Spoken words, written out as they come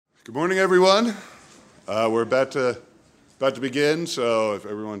Good morning, everyone. We're about to begin, so if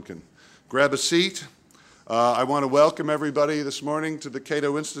everyone can grab a seat. I want to welcome everybody this morning to the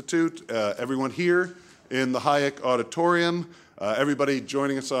Cato Institute, everyone here in the Hayek Auditorium, everybody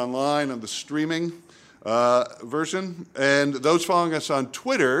joining us online on the streaming version, and those following us on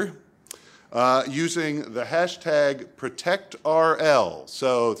Twitter using the hashtag ProtectRL.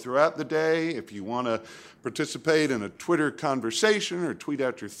 So throughout the day, if you want to participate in a Twitter conversation or tweet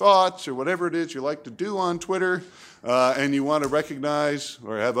out your thoughts or whatever it is you like to do on Twitter, and you want to recognize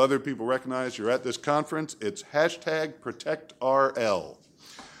or have other people recognize you're at this conference, it's hashtag ProtectRL.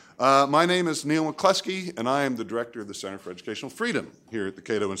 My name is Neil McCluskey, and I am the director of the Center for Educational Freedom here at the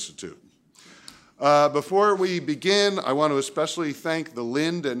Cato Institute. Before we begin, I want to especially thank the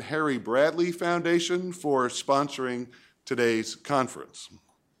Lynd and Harry Bradley Foundation for sponsoring today's conference.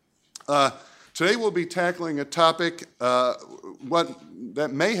 Today we'll be tackling a topic that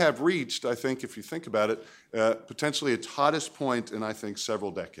may have reached, I think, if you think about it, potentially its hottest point in, I think,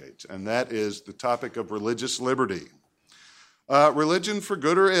 several decades, and that is the topic of religious liberty. Religion, for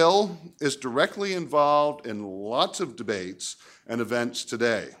good or ill, is directly involved in lots of debates and events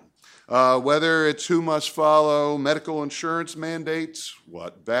today. Whether it's who must follow medical insurance mandates,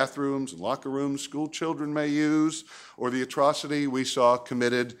 what bathrooms and locker rooms school children may use, or the atrocity we saw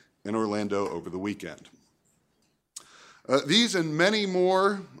committed in Orlando over the weekend. These and many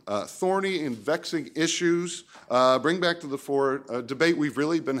more thorny and vexing issues bring back to the fore a debate we've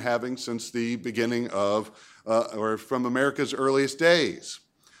really been having since the beginning of, or from America's earliest days.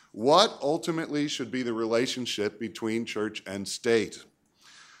 What ultimately should be the relationship between church and state?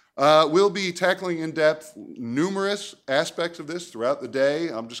 We'll be tackling in depth numerous aspects of this throughout the day.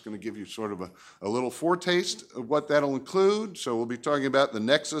 I'm just going to give you sort of a little foretaste of what that'll include. So we'll be talking about the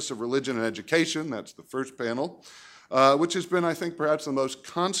nexus of religion and education. That's the first panel, which has been, I think, perhaps the most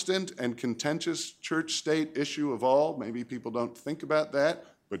constant and contentious church-state issue of all. Maybe people don't think about that,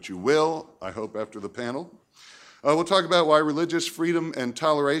 but you will, I hope, after the panel. We'll talk about why religious freedom and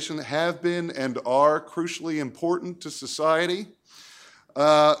toleration have been and are crucially important to society.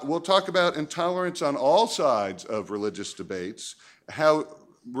 We'll talk about intolerance on all sides of religious debates, how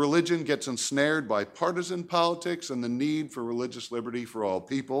religion gets ensnared by partisan politics and the need for religious liberty for all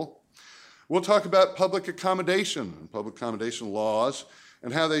people. We'll talk about public accommodation and public accommodation laws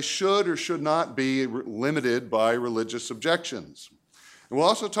and how they should or should not be limited by religious objections. And we'll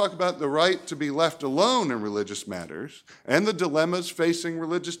also talk about the right to be left alone in religious matters and the dilemmas facing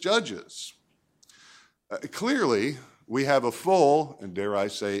religious judges. Clearly, we have a full, and dare I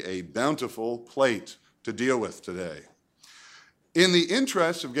say, a bountiful plate to deal with today. In the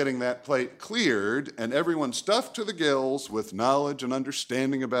interest of getting that plate cleared and everyone stuffed to the gills with knowledge and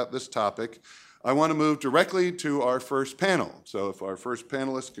understanding about this topic, I want to move directly to our first panel. So if our first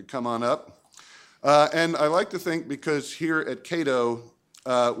panelist could come on up. And I like to think, because here at Cato,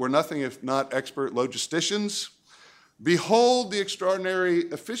 we're nothing if not expert logisticians, behold the extraordinary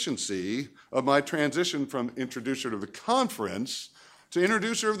efficiency of my transition from introducer to the conference to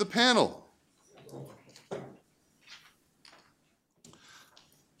introducer of the panel.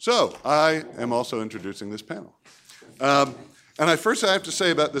 So I am also introducing this panel. And I have to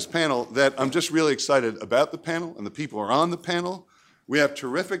say about this panel that I'm just really excited about the panel and the people who are on the panel. We have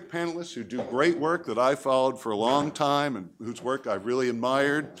terrific panelists who do great work that I followed for a long time and whose work I've really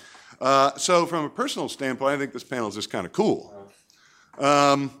admired. So from a personal standpoint, I think this panel is just kind of cool.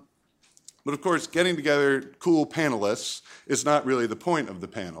 But of course, getting together cool panelists is not really the point of the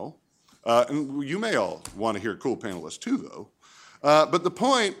panel. And you may all want to hear cool panelists too, though. But the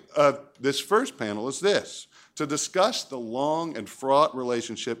point of this first panel is this: to discuss the long and fraught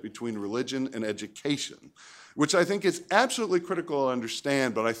relationship between religion and education, which I think is absolutely critical to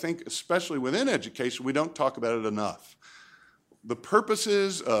understand, but I think especially within education, we don't talk about it enough. The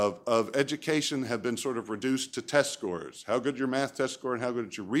purposes of education have been sort of reduced to test scores. How good your math test score and how good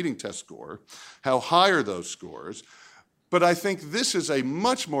is your reading test score? How high are those scores? But I think this is a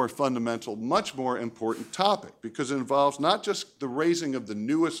much more fundamental, much more important topic, because it involves not just the raising of the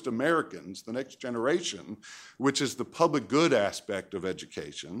newest Americans, the next generation, which is the public good aspect of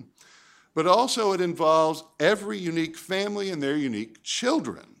education, but also it involves every unique family and their unique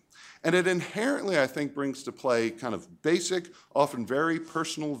children. And it inherently, I think, brings to play kind of basic, often very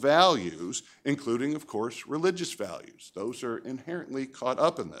personal values, including, of course, religious values. Those are inherently caught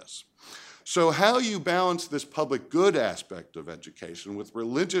up in this. So how you balance this public good aspect of education with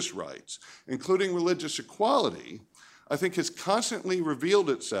religious rights, including religious equality, I think has constantly revealed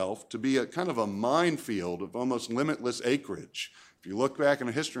itself to be a kind of a minefield of almost limitless acreage If you look back in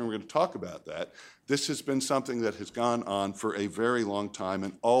history, and we're going to talk about that, this has been something that has gone on for a very long time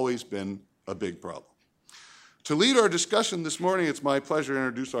and always been a big problem. To lead our discussion this morning, it's my pleasure to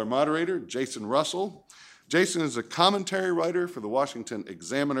introduce our moderator, Jason Russell. Jason is a commentary writer for the Washington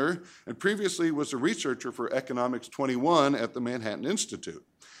Examiner and previously was a researcher for Economics 21 at the Manhattan Institute.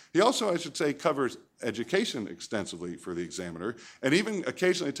 He also, I should say, covers education extensively for the Examiner and even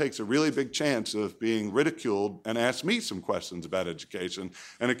occasionally takes a really big chance of being ridiculed and asks me some questions about education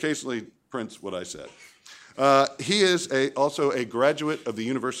and occasionally prints what I said. He is also a graduate of the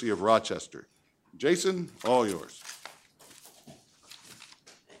University of Rochester. Jason, all yours.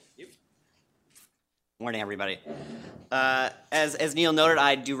 Morning, everybody. As Neil noted,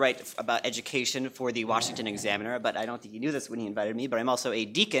 I do write about education for the Washington Examiner, but I don't think he knew this when he invited me, but I'm also a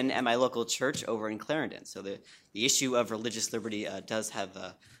deacon at my local church over in Clarendon. So the issue of religious liberty does have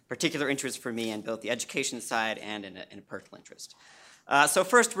a particular interest for me in both the education side and in a personal interest. So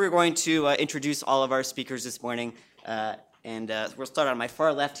first, we're going to introduce all of our speakers this morning. We'll start on my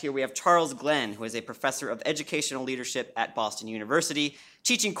far left here. We have Charles Glenn, who is a professor of educational leadership at Boston University,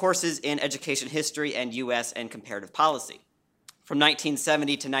 teaching courses in education history and U.S. and comparative policy. From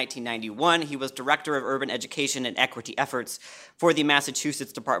 1970 to 1991, he was director of urban education and equity efforts for the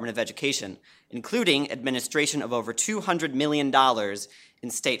Massachusetts Department of Education, including administration of over $200 million in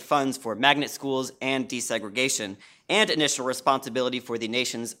state funds for magnet schools and desegregation, and initial responsibility for the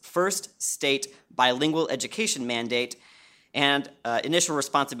nation's first state bilingual education mandate and initial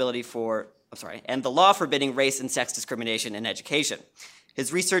responsibility and the law forbidding race and sex discrimination in education.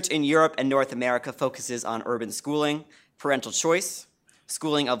 His research in Europe and North America focuses on urban schooling, parental choice,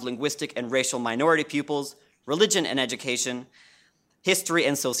 schooling of linguistic and racial minority pupils, religion and education, history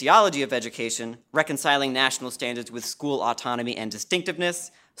and sociology of education, reconciling national standards with school autonomy and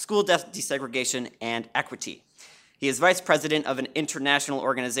distinctiveness, school desegregation, and equity. He is vice president of an international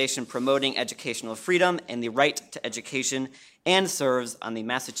organization promoting educational freedom and the right to education and serves on the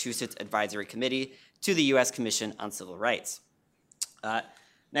Massachusetts Advisory Committee to the U.S. Commission on Civil Rights.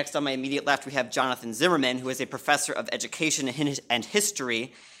 Next on my immediate left, we have Jonathan Zimmerman, who is a professor of education and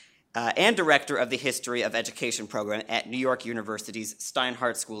history and director of the History of Education program at New York University's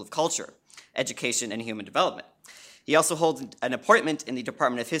Steinhardt School of Culture, Education and Human Development. He also holds an appointment in the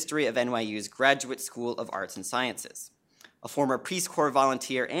Department of History of NYU's Graduate School of Arts and Sciences. A former Peace Corps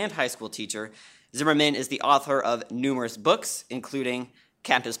volunteer and high school teacher, Zimmerman is the author of numerous books, including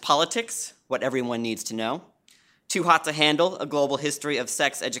Campus Politics, What Everyone Needs to Know, Too Hot to Handle, A Global History of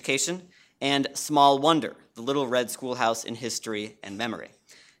Sex Education, and Small Wonder, The Little Red Schoolhouse in History and Memory.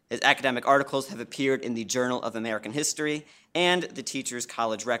 His academic articles have appeared in the Journal of American History and the Teachers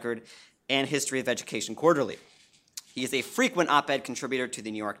College Record and History of Education Quarterly. He is a frequent op-ed contributor to the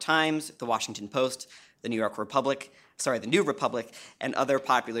New York Times, the Washington Post, the New Republic, and other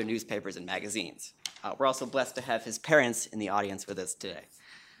popular newspapers and magazines. We're also blessed to have his parents in the audience with us today.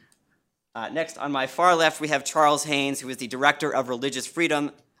 Next, on my far left, we have Charles Haynes, who is the director of Religious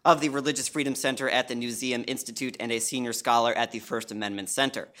Freedom of the Religious Freedom Center at the Newseum Institute and a senior scholar at the First Amendment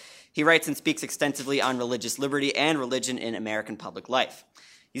Center. He writes and speaks extensively on religious liberty and religion in American public life.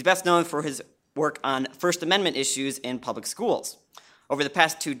 He's best known for his work on First Amendment issues in public schools. Over the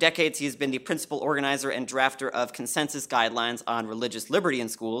past 2 decades, he has been the principal organizer and drafter of consensus guidelines on religious liberty in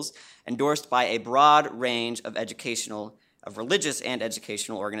schools, endorsed by a broad range of religious and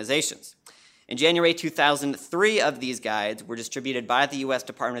educational organizations. In January 2003 of these guides were distributed by the U.S.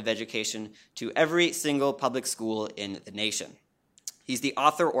 Department of Education to every single public school in the nation. He's the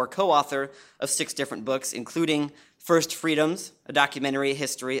author or co-author of 6 different books, including First Freedoms, a documentary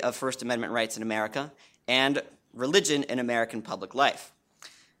history of First Amendment rights in America, and Religion in American Public Life.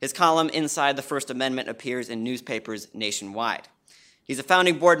 His column Inside the First Amendment appears in newspapers nationwide. He's a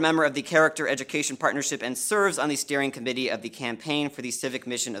founding board member of the Character Education Partnership and serves on the steering committee of the Campaign for the Civic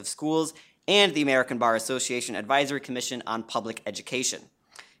Mission of Schools and the American Bar Association Advisory Commission on Public Education.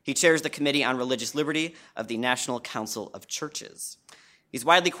 He chairs the Committee on Religious Liberty of the National Council of Churches. He's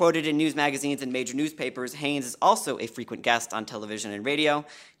widely quoted in news magazines and major newspapers. Haynes is also a frequent guest on television and radio.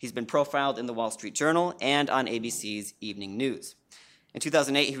 He's been profiled in the Wall Street Journal and on ABC's Evening News. In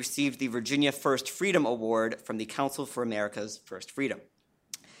 2008, he received the Virginia First Freedom Award from the Council for America's First Freedom.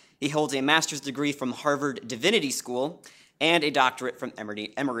 He holds a master's degree from Harvard Divinity School and a doctorate from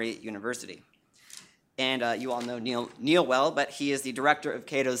Emory University. And you all know Neil well, but he is the director of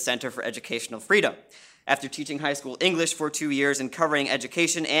Cato's Center for Educational Freedom. After teaching high school English for 2 years and covering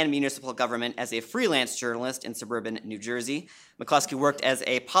education and municipal government as a freelance journalist in suburban New Jersey, McCluskey worked as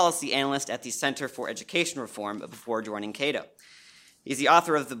a policy analyst at the Center for Education Reform before joining Cato. He's the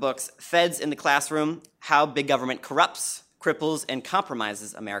author of the books Feds in the Classroom, How Big Government Corrupts, cripples and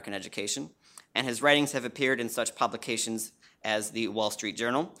compromises American education, and his writings have appeared in such publications as the Wall Street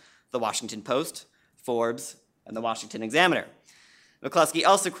Journal, the Washington Post, Forbes, and the Washington Examiner. McCluskey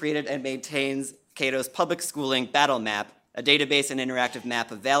also created and maintains Cato's Public Schooling Battle Map, a database and interactive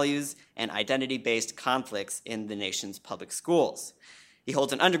map of values and identity-based conflicts in the nation's public schools. He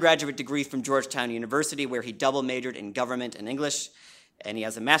holds an undergraduate degree from Georgetown University, where he double majored in government and English, and he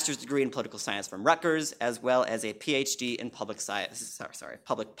has a master's degree in political science from Rutgers, as well as a PhD in public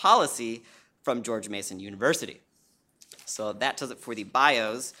policy from George Mason University. So that does it for the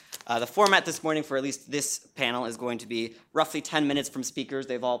bios. The format this morning for at least this panel is going to be roughly 10 minutes from speakers.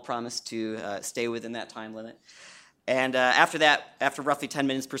 They've all promised to stay within that time limit. And after that, after roughly 10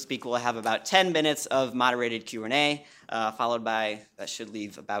 minutes per speaker, we'll have about 10 minutes of moderated Q&A, followed by, that should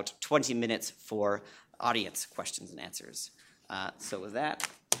leave about 20 minutes for audience questions and answers. So with that,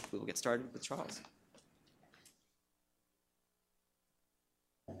 we will get started with Charles.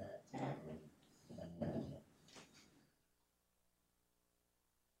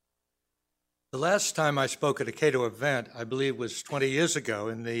 The last time I spoke at a Cato event, I believe, was 20 years ago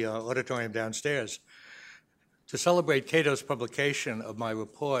in the auditorium downstairs to celebrate Cato's publication of my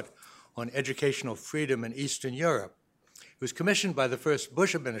report on educational freedom in Eastern Europe. It was commissioned by the first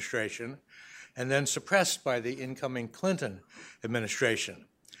Bush administration and then suppressed by the incoming Clinton administration.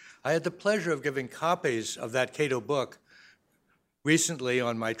 I had the pleasure of giving copies of that Cato book recently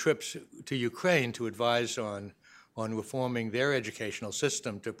on my trips to Ukraine to advise on reforming their educational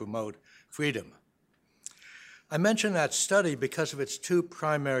system to promote freedom. I mention that study because of its two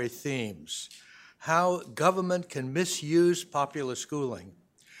primary themes: how government can misuse popular schooling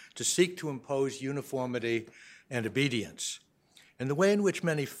to seek to impose uniformity and obedience, and the way in which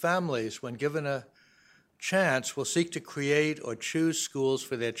many families, when given a chance, will seek to create or choose schools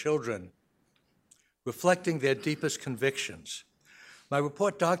for their children, reflecting their deepest convictions. My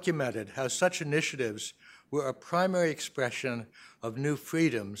report documented how such initiatives were a primary expression of new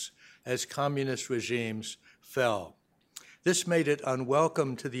freedoms as communist regimes fell. This made it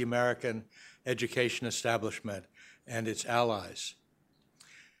unwelcome to the American education establishment and its allies.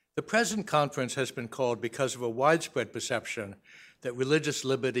 The present conference has been called because of a widespread perception that religious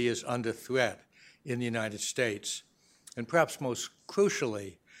liberty is under threat in the United States, and perhaps most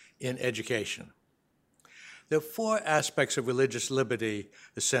crucially, in education. There are four aspects of religious liberty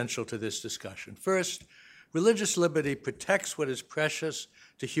essential to this discussion. First, religious liberty protects what is precious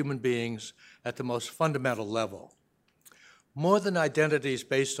to human beings at the most fundamental level. More than identities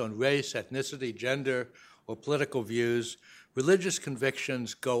based on race, ethnicity, gender, or political views, religious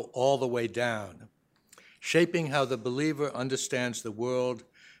convictions go all the way down, shaping how the believer understands the world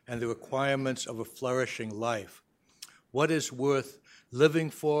and the requirements of a flourishing life, what is worth living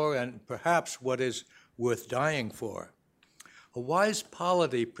for, and perhaps what is worth dying for. A wise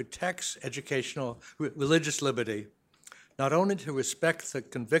polity protects religious liberty, not only to respect the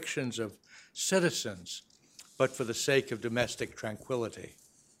convictions of citizens, but for the sake of domestic tranquility.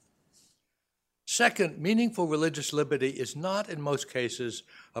 Second, meaningful religious liberty is not, in most cases,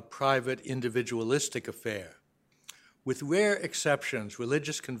 a private, individualistic affair. With rare exceptions,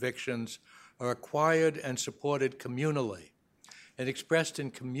 religious convictions are acquired and supported communally and expressed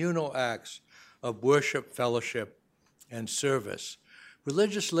in communal acts of worship, fellowship, and service.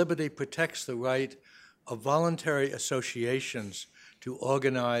 Religious liberty protects the right of voluntary associations to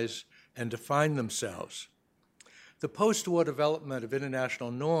organize and define themselves. The post-war development of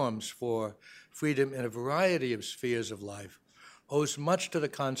international norms for freedom in a variety of spheres of life owes much to the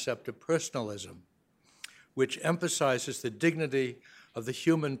concept of personalism, which emphasizes the dignity of the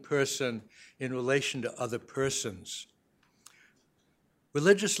human person in relation to other persons.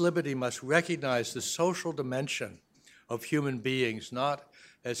 Religious liberty must recognize the social dimension of human beings, not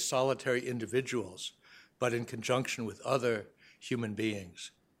as solitary individuals, but in conjunction with other human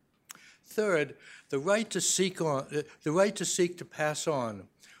beings. Third, the right to seek to pass on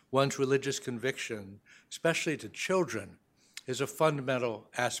one's religious conviction, especially to children, is a fundamental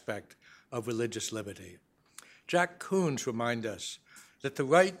aspect of religious liberty. Jack Koons reminds us that the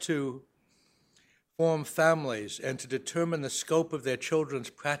right to form families and to determine the scope of their children's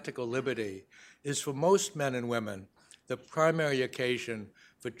practical liberty is, for most men and women, the primary occasion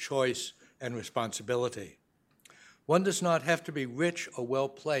for choice and responsibility. One does not have to be rich or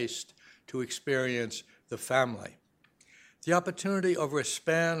well-placed to experience the family. The opportunity over a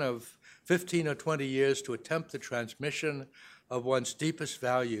span of 15 or 20 years to attempt the transmission of one's deepest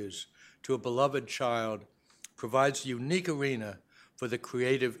values to a beloved child provides a unique arena for the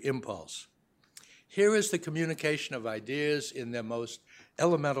creative impulse. Here is the communication of ideas in their most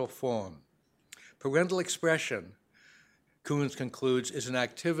elemental form. Parental expression Coons concludes, is an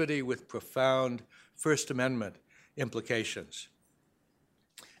activity with profound First Amendment implications.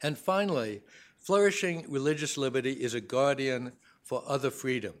 And finally, flourishing religious liberty is a guardian for other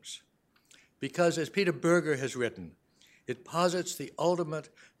freedoms, because, as Peter Berger has written, it posits the ultimate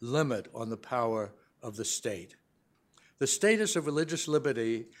limit on the power of the state. The status of religious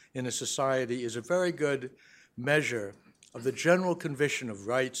liberty in a society is a very good measure of the general condition of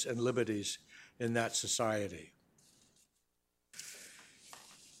rights and liberties in that society.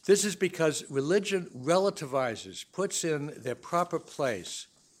 This is because religion relativizes, puts in their proper place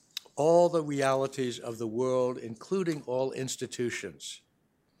all the realities of the world, including all institutions.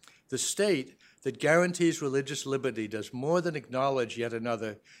 The state that guarantees religious liberty does more than acknowledge yet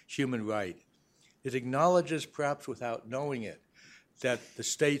another human right. It acknowledges, perhaps without knowing it, that the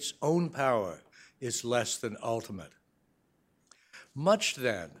state's own power is less than ultimate. Much,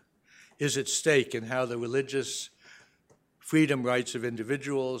 then, is at stake in how the religious freedom rights of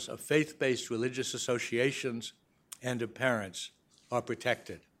individuals, of faith-based religious associations, and of parents are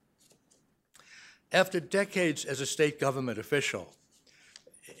protected. After decades as a state government official,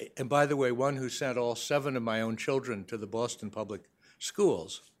 and by the way, one who sent all 7 of my own children to the Boston Public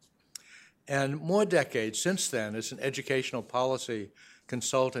Schools, and more decades since then as an educational policy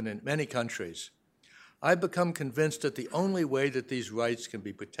consultant in many countries, I've become convinced that the only way that these rights can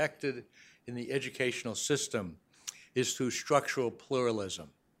be protected in the educational system is through structural pluralism,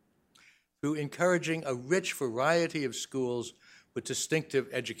 through encouraging a rich variety of schools with distinctive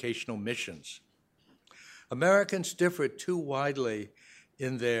educational missions. Americans differ too widely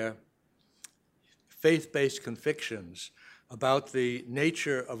in their faith-based convictions about the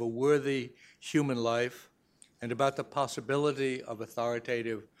nature of a worthy human life and about the possibility of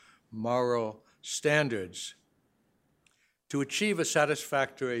authoritative moral standards to achieve a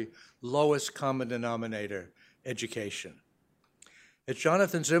satisfactory lowest common denominator education. As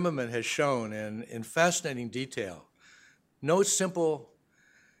Jonathan Zimmerman has shown in fascinating detail, no simple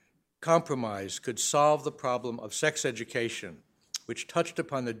compromise could solve the problem of sex education, which touched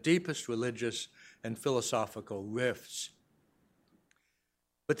upon the deepest religious and philosophical rifts.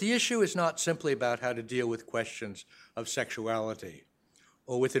 But the issue is not simply about how to deal with questions of sexuality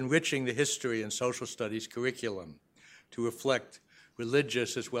or with enriching the history and social studies curriculum to reflect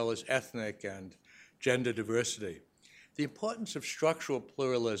religious as well as ethnic and gender diversity. The importance of structural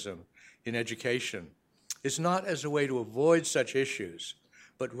pluralism in education is not as a way to avoid such issues,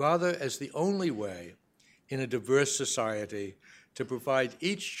 but rather as the only way in a diverse society to provide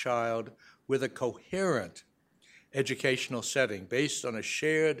each child with a coherent educational setting based on a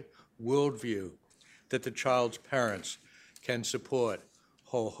shared worldview that the child's parents can support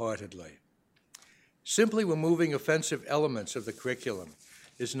wholeheartedly. Simply removing offensive elements of the curriculum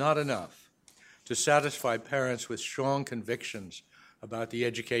is not enough to satisfy parents with strong convictions about the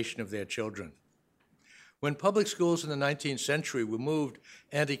education of their children. When public schools in the 19th century removed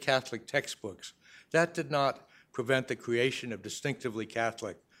anti-Catholic textbooks, that did not prevent the creation of distinctively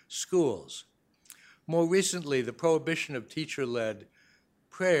Catholic schools. More recently, the prohibition of teacher-led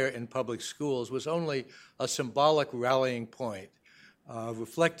prayer in public schools was only a symbolic rallying point,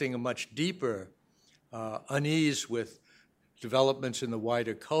 reflecting a much deeper unease with developments in the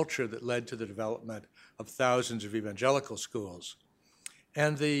wider culture that led to the development of thousands of evangelical schools.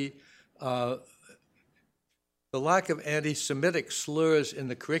 And the lack of anti-Semitic slurs in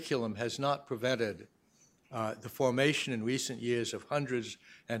the curriculum has not prevented the formation in recent years of hundreds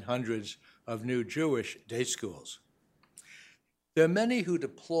and hundreds of new Jewish day schools. There are many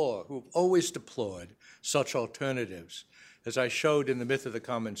who've always deplored such alternatives, as I showed in The Myth of the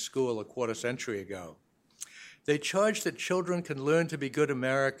Common School a quarter century ago. They charge that children can learn to be good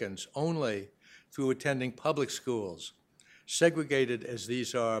Americans only through attending public schools, segregated as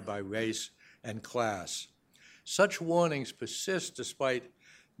these are by race and class. Such warnings persist despite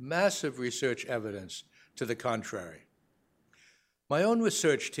massive research evidence to the contrary. My own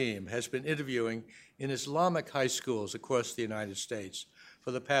research team has been interviewing in Islamic high schools across the United States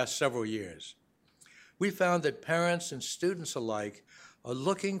for the past several years. We found that parents and students alike are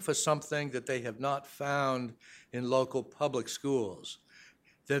looking for something that they have not found in local public schools.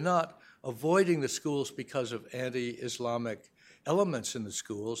 They're not avoiding the schools because of anti-Islamic elements in the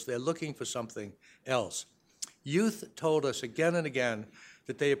schools. They're looking for something else. Youth told us again and again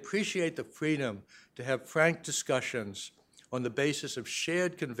that they appreciate the freedom to have frank discussions on the basis of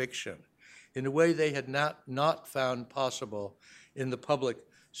shared conviction in a way they had not found possible in the public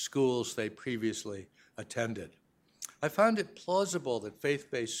schools they previously attended. I found it plausible that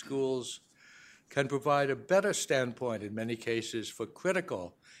faith-based schools can provide a better standpoint in many cases for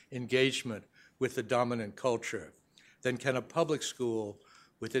critical engagement with the dominant culture than can a public school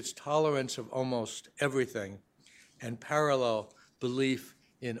with its tolerance of almost everything and parallel belief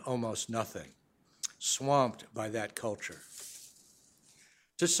in almost nothing, swamped by that culture.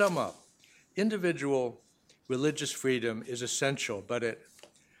 To sum up, individual religious freedom is essential, but it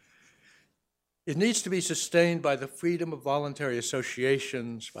needs to be sustained by the freedom of voluntary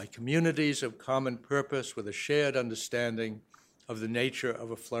associations, by communities of common purpose with a shared understanding of the nature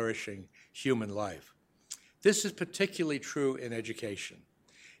of a flourishing human life. This is particularly true in education.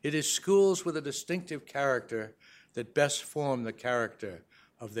 It is schools with a distinctive character that best form the character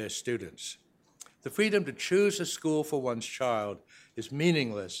of their students. The freedom to choose a school for one's child is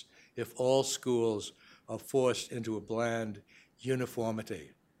meaningless if all schools are forced into a bland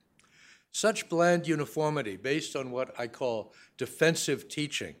uniformity. Such bland uniformity, based on what I call defensive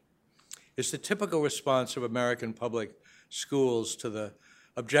teaching, is the typical response of American public schools to the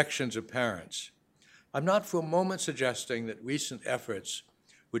objections of parents. I'm not for a moment suggesting that recent efforts,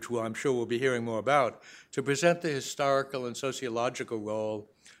 which I'm sure we'll be hearing more about, to present the historical and sociological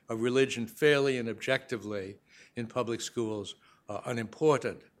role of religion fairly and objectively in public schools are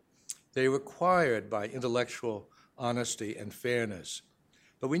unimportant. They are required by intellectual honesty and fairness.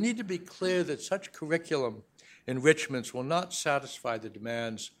 But we need to be clear that such curriculum enrichments will not satisfy the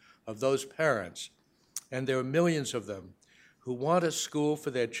demands of those parents, and there are millions of them, who want a school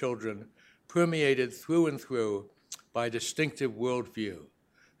for their children permeated through and through by distinctive worldview,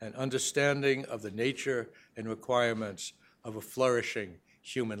 an understanding of the nature and requirements of a flourishing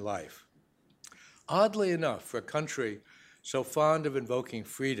human life. Oddly enough, for a country so fond of invoking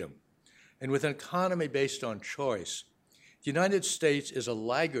freedom, and with an economy based on choice, the United States is a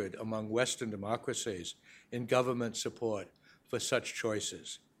laggard among Western democracies in government support for such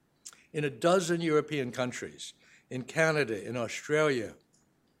choices. In a dozen European countries, in Canada, in Australia,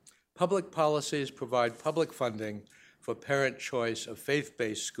 public policies provide public funding for parent choice of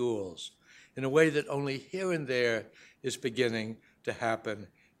faith-based schools in a way that only here and there is beginning to happen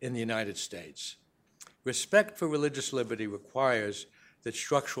in the United States. Respect for religious liberty requires that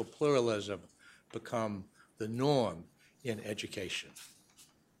structural pluralism become the norm in education.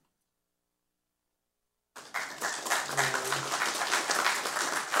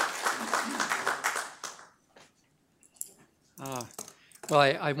 Well,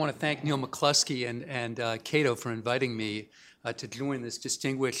 I want to thank Neil McCluskey and Cato for inviting me to join this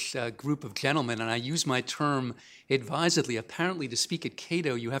distinguished group of gentlemen. And I use my term advisedly. Apparently, to speak at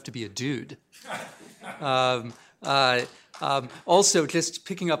Cato, you have to be a dude. Also, just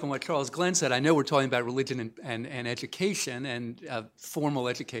picking up on what Charles Glenn said, I know we're talking about religion and education and formal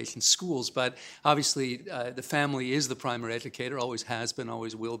education, schools, but obviously the family is the primary educator, always has been,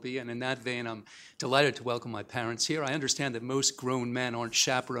 always will be, and in that vein, I'm delighted to welcome my parents here. I understand that most grown men aren't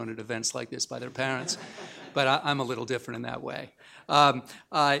chaperoned at events like this by their parents, but I'm a little different in that way.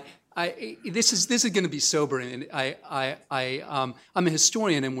 This is going to be sobering. I'm a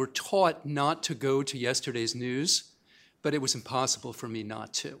historian, and we're taught not to go to yesterday's news, but it was impossible for me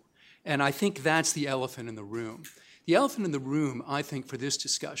not to. And I think that's the elephant in the room. The elephant in the room, I think, for this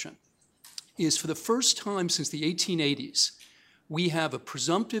discussion is for the first time since the 1880s, we have a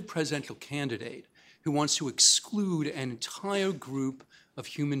presumptive presidential candidate who wants to exclude an entire group of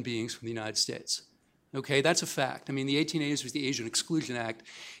human beings from the United States. Okay, that's a fact. I mean, the 1880s was the Asian Exclusion Act.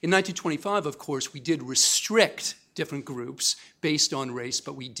 In 1925, of course, we did restrict different groups based on race,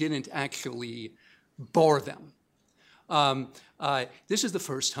 but we didn't actually bar them. This is the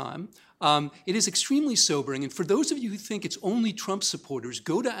first time. It is extremely sobering, and for those of you who think it's only Trump supporters,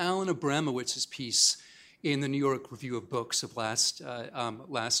 go to Alan Abramowitz's piece in the New York Review of Books of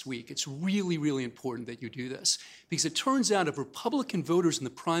last week. It's really, really important that you do this, because it turns out of Republican voters in the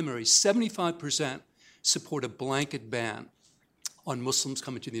primary, 75% support a blanket ban on Muslims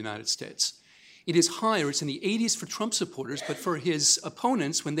coming to the United States. It is higher. It's in the 80s for Trump supporters, but for his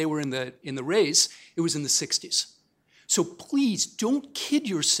opponents, when they were in the race, it was in the 60s. So please don't kid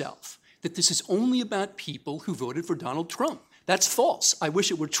yourself that this is only about people who voted for Donald Trump. That's false. I wish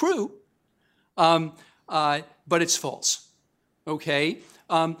it were true, but it's false. Okay?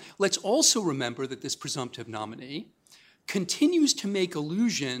 Let's also remember that this presumptive nominee continues to make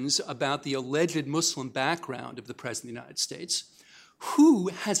allusions about the alleged Muslim background of the President of the United States, who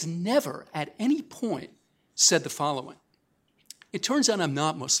has never at any point said the following. It turns out I'm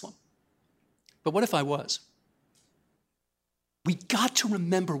not Muslim, but what if I was? We got to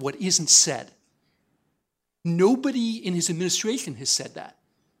remember what isn't said. Nobody in his administration has said that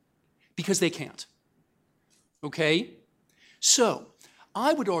because they can't. Okay? So,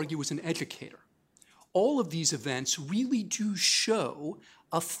 I would argue as an educator, all of these events really do show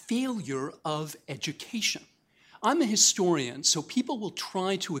a failure of education. I'm a historian, so people will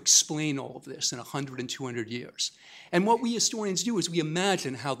try to explain all of this in 100 and 200 years. And what we historians do is we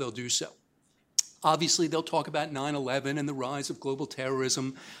imagine how they'll do so. Obviously, they'll talk about 9/11 and the rise of global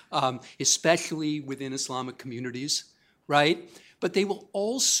terrorism, especially within Islamic communities, right? But they will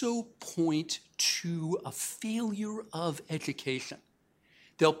also point to a failure of education.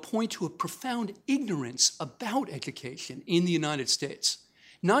 They'll point to a profound ignorance about education in the United States,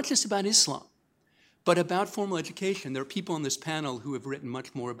 not just about Islam, but about formal education. There are people on this panel who have written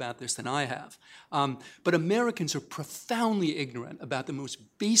much more about this than I have. But Americans are profoundly ignorant about the most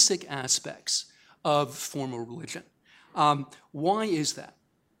basic aspects of formal religion. Why is that?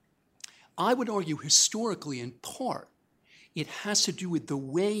 I would argue historically, in part, it has to do with the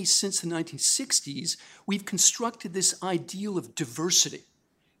way, since the 1960s, we've constructed this ideal of diversity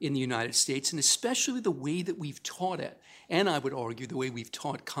in the United States, and especially the way that we've taught it, and I would argue the way we've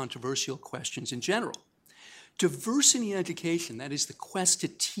taught controversial questions in general. Diversity in education, that is the quest to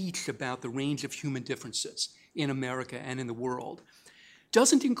teach about the range of human differences in America and in the world,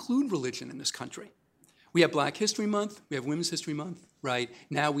 doesn't include religion in this country. We have Black History Month, we have Women's History Month, right?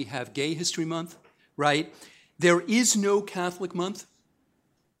 Now we have Gay History Month, right? There is no Catholic month.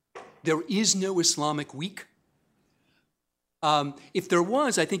 There is no Islamic week. If there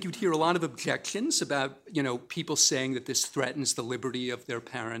was, I think you'd hear a lot of objections about, people saying that this threatens the liberty of their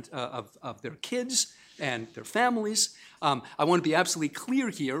of their kids and their families. I want to be absolutely clear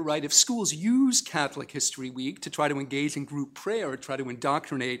here, right? If schools use Catholic History Week to try to engage in group prayer, try to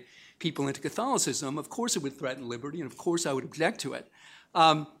indoctrinate people into Catholicism, of course it would threaten liberty, and of course I would object to it.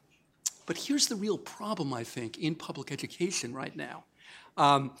 But here's the real problem, I think, in public education right now.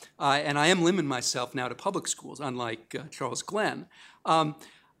 And I am limiting myself now to public schools, unlike Charles Glenn.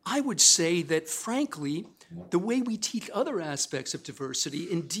 I would say that, frankly, the way we teach other aspects of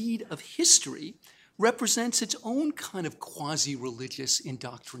diversity, indeed of history, represents its own kind of quasi-religious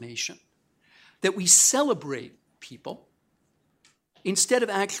indoctrination. That we celebrate people instead of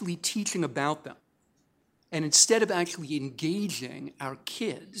actually teaching about them, and instead of actually engaging our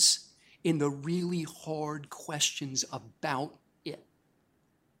kids in the really hard questions about it.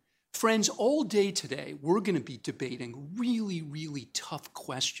 Friends, all day today, we're going to be debating really, really tough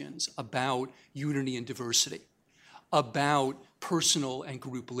questions about unity and diversity, about personal and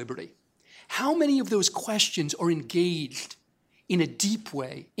group liberty. How many of those questions are engaged in a deep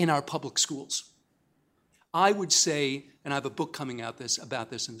way in our public schools? I would say, and I have a book coming out about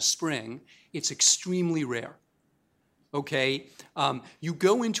this in the spring, it's extremely rare. Okay, you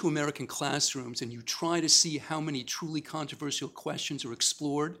go into American classrooms and you try to see how many truly controversial questions are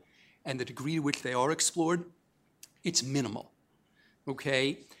explored and the degree to which they are explored, it's minimal.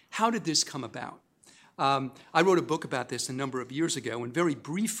 Okay, how did this come about? I wrote a book about this a number of years ago, and very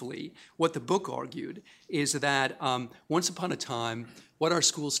briefly, what the book argued is that once upon a time, what our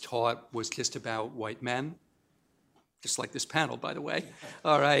schools taught was just about white men, just like this panel, by the way,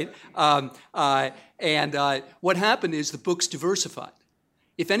 all right? What happened is the books diversified.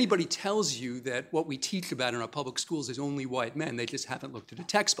 If anybody tells you that what we teach about in our public schools is only white men, they just haven't looked at a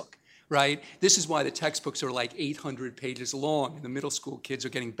textbook, right? This is why the textbooks are like 800 pages long, and the middle school kids are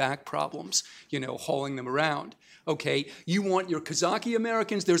getting back problems, hauling them around. Okay, you want your Kazaki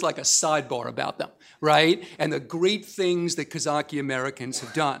Americans, there's like a sidebar about them, right? And the great things that Kazaki Americans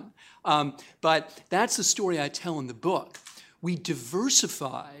have done. But that's the story I tell in the book. We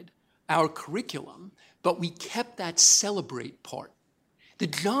diversified our curriculum, but we kept that celebrate part. The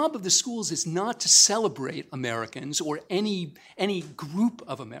job of the schools is not to celebrate Americans or any group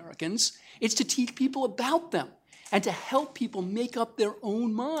of Americans. It's to teach people about them and to help people make up their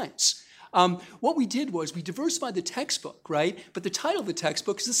own minds. What we did was we diversified the textbook, right? But the title of the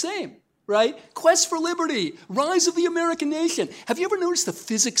textbook is the same, right? Quest for Liberty, Rise of the American Nation. Have you ever noticed the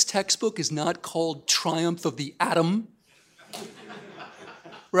physics textbook is not called Triumph of the Atom?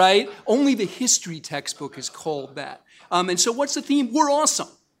 Right? Only the history textbook is called that. And so what's the theme? We're awesome.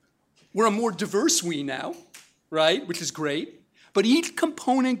 We're a more diverse we now, right? Which is great. But each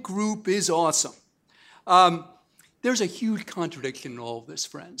component group is awesome. There's a huge contradiction in all of this,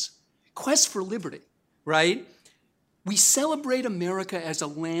 friends. Quest for liberty, right? We celebrate America as a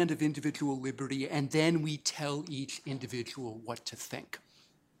land of individual liberty, and then we tell each individual what to think.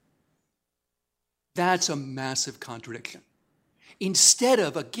 That's a massive contradiction. Instead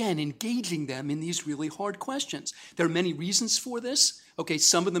of, again, engaging them in these really hard questions. There are many reasons for this. Okay,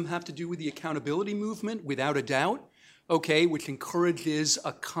 some of them have to do with the accountability movement, without a doubt, okay, which encourages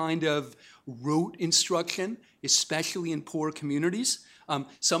a kind of rote instruction, especially in poor communities.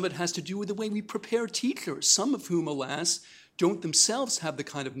 Some of it has to do with the way we prepare teachers, some of whom, alas, don't themselves have the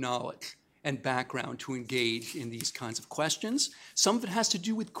kind of knowledge and background to engage in these kinds of questions. Some of it has to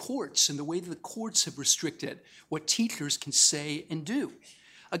do with courts and the way that the courts have restricted what teachers can say and do.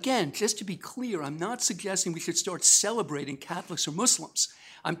 Again, just to be clear, I'm not suggesting we should start celebrating Catholics or Muslims.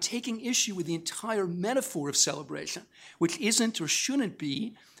 I'm taking issue with the entire metaphor of celebration, which isn't or shouldn't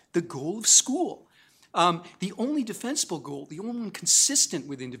be the goal of school. The only defensible goal, the only one consistent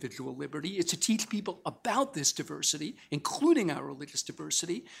with individual liberty, is to teach people about this diversity, including our religious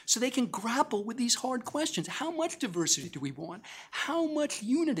diversity, so they can grapple with these hard questions. How much diversity do we want? How much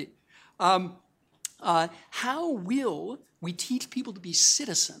unity? How will we teach people to be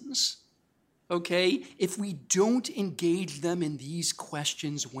citizens, okay, if we don't engage them in these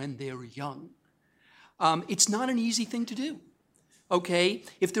questions when they're young? It's not an easy thing to do. Okay,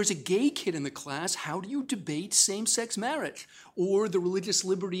 if there's a gay kid in the class, how do you debate same-sex marriage? Or the religious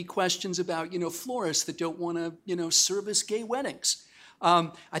liberty questions about, florists that don't want to, service gay weddings?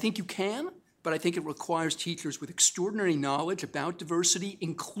 I think you can, but I think it requires teachers with extraordinary knowledge about diversity,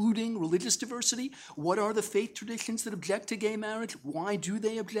 including religious diversity. What are the faith traditions that object to gay marriage? Why do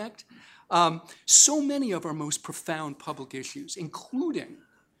they object? So many of our most profound public issues, including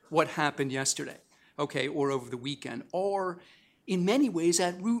what happened yesterday, okay, or over the weekend, are in many ways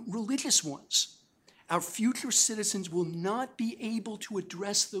at root religious ones. Our future citizens will not be able to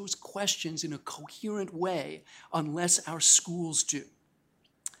address those questions in a coherent way unless our schools do.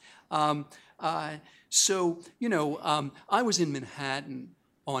 I was in Manhattan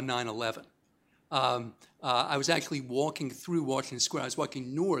on 9/11. I was actually walking through Washington Square. I was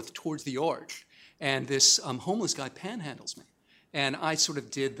walking north towards the Arch, and this homeless guy panhandles me. And I sort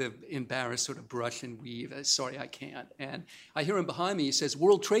of did the embarrassed sort of brush and weave. Sorry, I can't. And I hear him behind me. He says,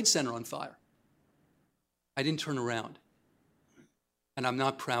 World Trade Center on fire. I didn't turn around. And I'm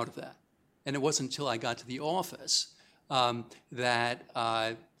not proud of that. And it wasn't until I got to the office that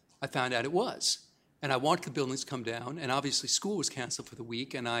I found out it was. And I watched the buildings come down. And obviously school was canceled for the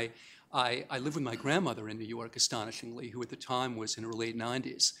week. And I lived with my grandmother in New York, astonishingly, who at the time was in her late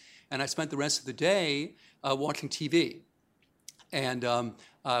 90s. And I spent the rest of the day watching TV. And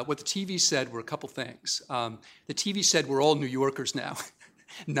what the TV said were a couple things. The TV said we're all New Yorkers now.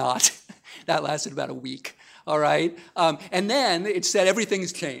 Not. That lasted about a week, all right? And then it said everything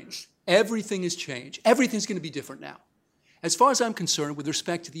has changed. Everything has changed. Everything's going to be different now. As far as I'm concerned, with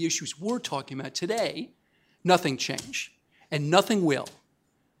respect to the issues we're talking about today, nothing changed. And nothing will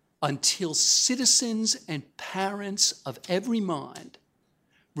until citizens and parents of every mind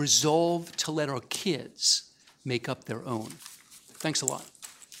resolve to let our kids make up their own. Thanks a lot.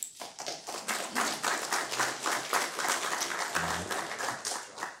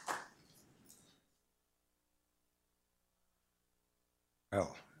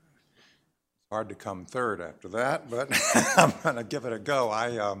 Well, it's hard to come third after that, but I'm going to give it a go. I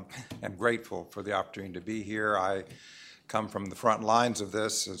am grateful for the opportunity to be here. I come from the front lines of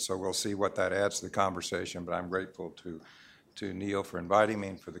this, and so we'll see what that adds to the conversation, but I'm grateful to Neil for inviting me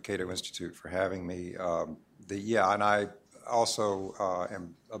and for the Cato Institute for having me. And I also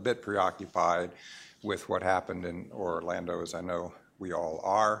am a bit preoccupied with what happened in Orlando, as I know we all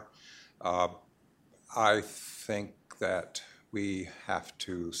are. I think that we have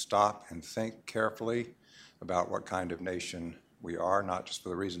to stop and think carefully about what kind of nation we are, not just for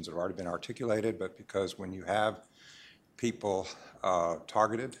the reasons that have already been articulated, but because when you have people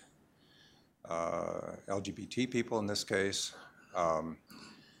targeted, LGBT people in this case,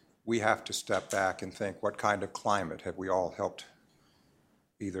 we have to step back and think, what kind of climate have we all helped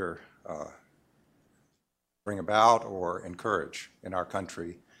either bring about or encourage in our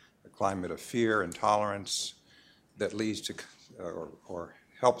country? A climate of fear, intolerance that leads to or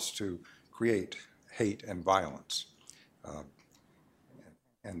helps to create hate and violence.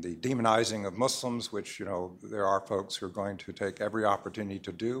 And the demonizing of Muslims, which, there are folks who are going to take every opportunity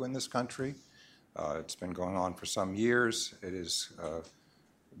to do in this country. It's been going on for some years. It is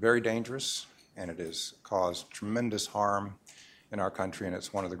very dangerous, and it has caused tremendous harm in our country, and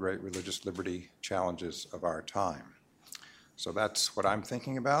it's one of the great religious liberty challenges of our time. So that's what I'm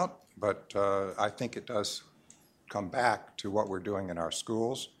thinking about, but I think it does come back to what we're doing in our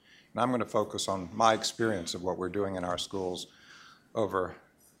schools. And I'm going to focus on my experience of what we're doing in our schools over,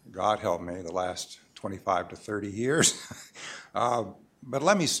 God help me, the last 25 to 30 years. But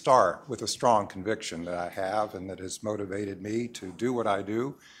let me start with a strong conviction that I have and that has motivated me to do what I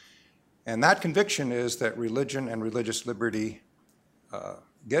do. And that conviction is that religion and religious liberty,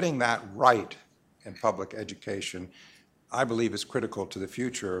 getting that right in public education, I believe is critical to the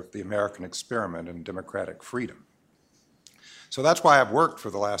future of the American experiment in democratic freedom. So that's why I've worked for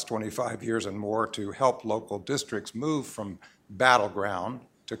the last 25 years and more to help local districts move from battleground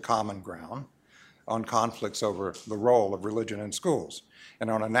to common ground on conflicts over the role of religion in schools. And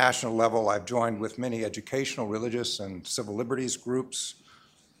on a national level, I've joined with many educational, religious, and civil liberties groups,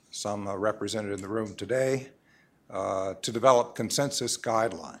 some represented in the room today, to develop consensus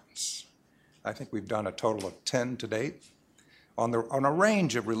guidelines. I think we've done a total of 10 to date on a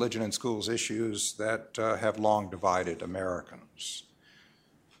range of religion in schools issues that have long divided Americans.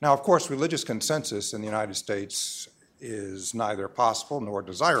 Now, of course, religious consensus in the United States is neither possible nor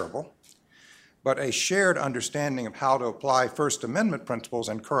desirable, but a shared understanding of how to apply First Amendment principles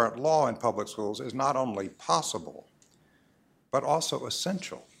and current law in public schools is not only possible, but also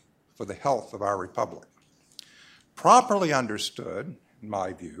essential for the health of our republic. Properly understood, in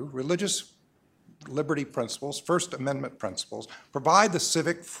my view, religious liberty principles, First Amendment principles, provide the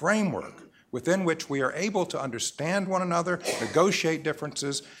civic framework within which we are able to understand one another, negotiate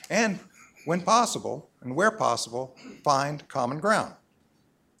differences, and, when possible, and where possible, find common ground.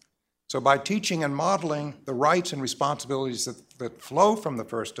 So by teaching and modeling the rights and responsibilities that flow from the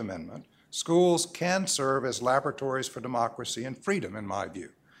First Amendment, schools can serve as laboratories for democracy and freedom, in my view,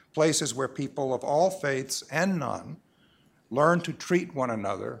 places where people of all faiths and none learn to treat one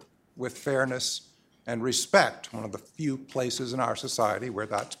another with fairness and respect, one of the few places in our society where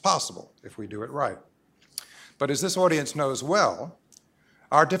that's possible if we do it right. But as this audience knows well,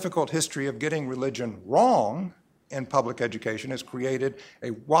 our difficult history of getting religion wrong in public education has created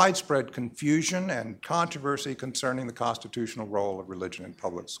a widespread confusion and controversy concerning the constitutional role of religion in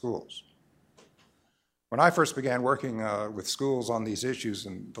public schools. When I first began working with schools on these issues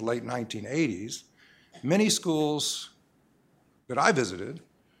in the late 1980s, many schools that I visited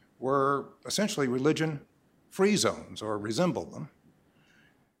were essentially religion-free zones, or resembled them,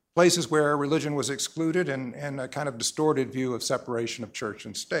 places where religion was excluded and a kind of distorted view of separation of church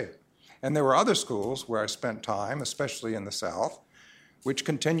and state. And there were other schools where I spent time, especially in the South, which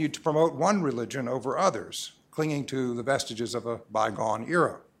continued to promote one religion over others, clinging to the vestiges of a bygone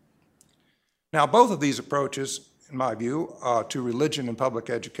era. Now, both of these approaches, in my view, to religion in public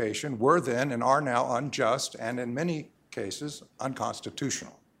education were then and are now unjust and, in many cases,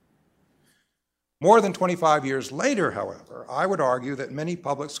 unconstitutional. More than 25 years later, however, I would argue that many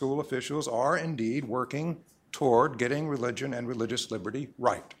public school officials are indeed working toward getting religion and religious liberty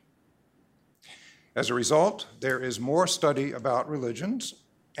right. As a result, there is more study about religions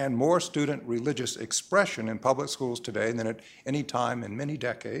and more student religious expression in public schools today than at any time in many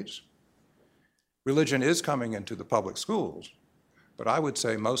decades. Religion is coming into the public schools, but I would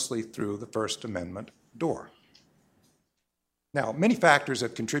say mostly through the First Amendment door. Now, many factors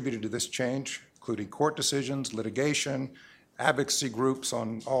have contributed to this change, including court decisions, litigation, advocacy groups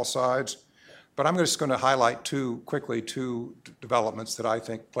on all sides. But I'm just going to highlight two developments that I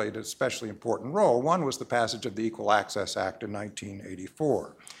think played an especially important role. One was the passage of the Equal Access Act in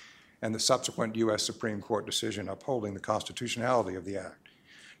 1984 and the subsequent U.S. Supreme Court decision upholding the constitutionality of the act.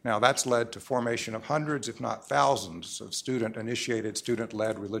 Now, that's led to formation of hundreds, if not thousands, of student-initiated,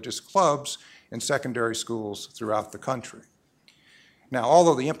 student-led religious clubs in secondary schools throughout the country. Now,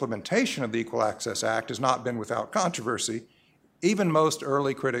 although the implementation of the Equal Access Act has not been without controversy, even most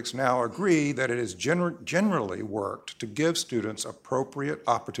early critics now agree that it has generally worked to give students appropriate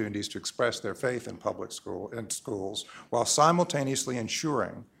opportunities to express their faith in schools, while simultaneously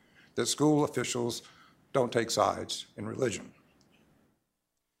ensuring that school officials don't take sides in religion.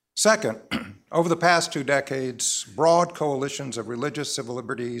 Second, over the past 2 decades, broad coalitions of religious, civil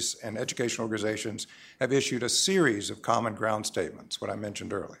liberties, and educational organizations have issued a series of common ground statements, what I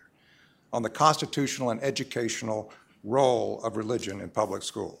mentioned earlier, on the constitutional and educational role of religion in public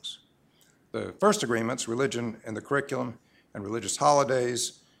schools. The first agreements, religion in the curriculum and religious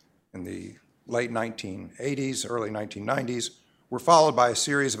holidays, in the late 1980s, early 1990s, were followed by a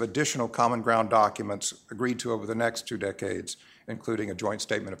series of additional common ground documents agreed to over the next 2 decades, including a joint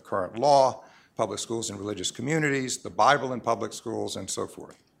statement of current law, public schools and religious communities, the Bible in public schools, and so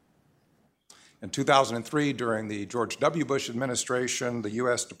forth. In 2003, during the George W. Bush administration, the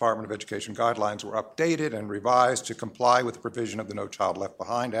U.S. Department of Education guidelines were updated and revised to comply with the provision of the No Child Left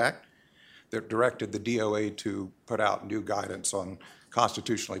Behind Act that directed the DOE to put out new guidance on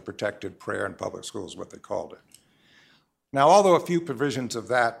constitutionally protected prayer in public schools, what they called it. Now, although a few provisions of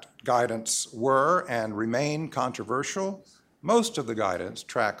that guidance were and remain controversial, most of the guidance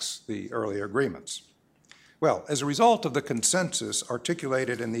tracks the earlier agreements. Well, as a result of the consensus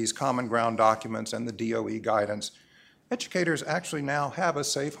articulated in these common ground documents and the DOE guidance, educators actually now have a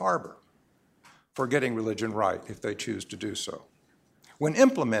safe harbor for getting religion right if they choose to do so. When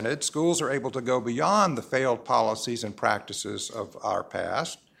implemented, schools are able to go beyond the failed policies and practices of our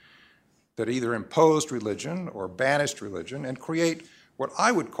past that either imposed religion or banished religion and create what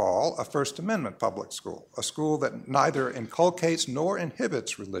I would call a First Amendment public school, a school that neither inculcates nor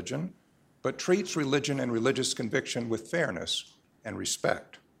inhibits religion, but treats religion and religious conviction with fairness and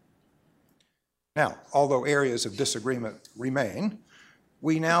respect. Now, although areas of disagreement remain,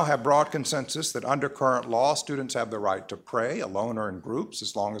 we now have broad consensus that under current law, students have the right to pray, alone or in groups,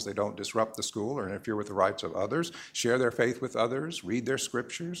 as long as they don't disrupt the school or interfere with the rights of others, share their faith with others, read their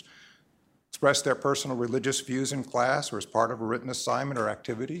scriptures, express their personal religious views in class or as part of a written assignment or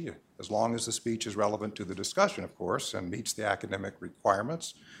activity, as long as the speech is relevant to the discussion, of course, and meets the academic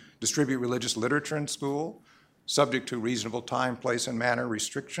requirements, distribute religious literature in school, subject to reasonable time, place, and manner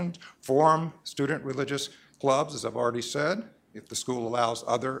restrictions, form student religious clubs, as I've already said, if the school allows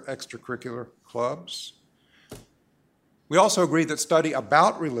other extracurricular clubs. We also agree that study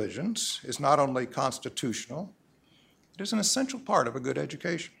about religions is not only constitutional, it is an essential part of a good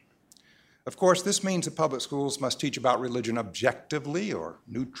education. Of course, this means that public schools must teach about religion objectively or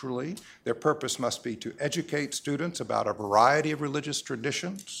neutrally. Their purpose must be to educate students about a variety of religious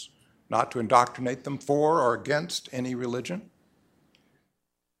traditions, not to indoctrinate them for or against any religion.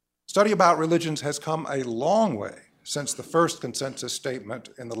 Study about religions has come a long way since the first consensus statement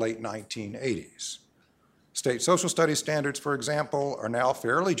in the late 1980s. State social studies standards, for example, are now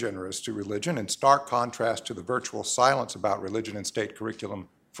fairly generous to religion, in stark contrast to the virtual silence about religion in state curriculum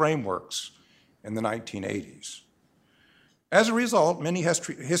frameworks in the 1980s. As a result, many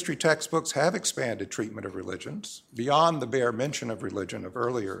history textbooks have expanded treatment of religions beyond the bare mention of religion of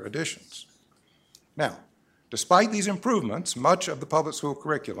earlier editions. Now, despite these improvements, much of the public school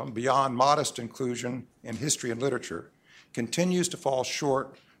curriculum, beyond modest inclusion in history and literature, continues to fall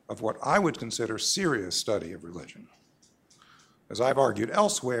short of what I would consider serious study of religion. As I've argued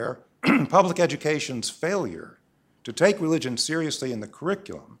elsewhere, public education's failure to take religion seriously in the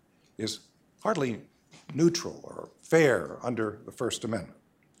curriculum is hardly neutral or fair under the First Amendment.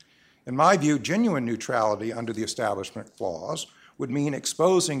 In my view, genuine neutrality under the Establishment Clause would mean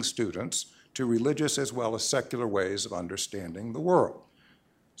exposing students to religious as well as secular ways of understanding the world.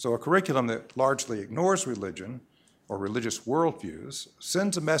 So a curriculum that largely ignores religion or religious worldviews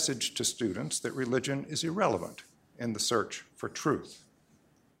sends a message to students that religion is irrelevant in the search for truth.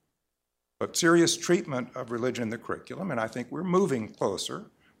 But serious treatment of religion in the curriculum, and I think we're moving closer,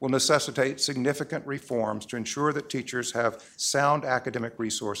 will necessitate significant reforms to ensure that teachers have sound academic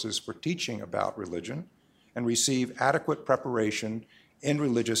resources for teaching about religion and receive adequate preparation in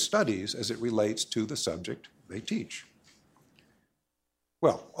religious studies as it relates to the subject they teach.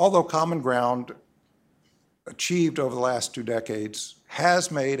 Well, although common ground achieved over the last 2 decades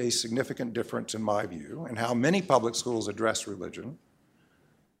has made a significant difference, in my view, in how many public schools address religion,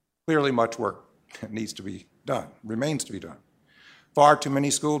 clearly much work needs to be done, remains to be done. Far too many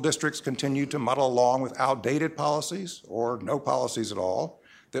school districts continue to muddle along with outdated policies or no policies at all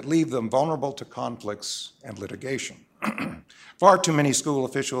that leave them vulnerable to conflicts and litigation. Far too many school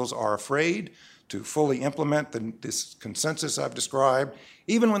officials are afraid to fully implement this consensus I've described,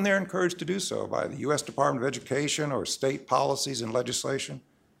 even when they're encouraged to do so by the U.S. Department of Education or state policies and legislation.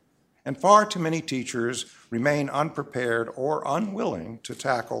 And far too many teachers remain unprepared or unwilling to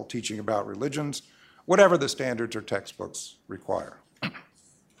tackle teaching about religions, whatever the standards or textbooks require.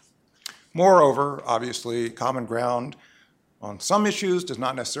 Moreover, obviously, common ground on some issues does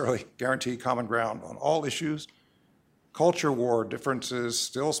not necessarily guarantee common ground on all issues. Culture war differences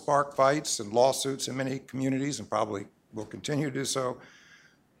still spark fights and lawsuits in many communities and probably will continue to do so.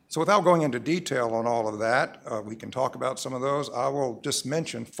 So without going into detail on all of that, we can talk about some of those. I will just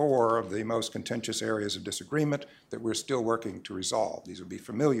mention 4 of the most contentious areas of disagreement that we're still working to resolve. These will be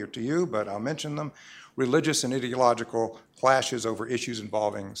familiar to you, but I'll mention them. Religious and ideological clashes over issues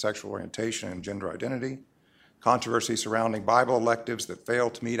involving sexual orientation and gender identity. Controversy surrounding Bible electives that fail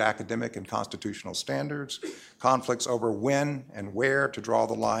to meet academic and constitutional standards, conflicts over when and where to draw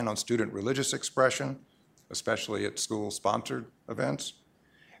the line on student religious expression, especially at school-sponsored events,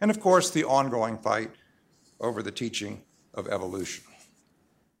 and of course the ongoing fight over the teaching of evolution.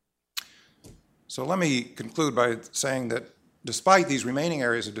 So let me conclude by saying that despite these remaining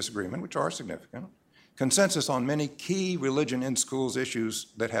areas of disagreement, which are significant, consensus on many key religion in schools issues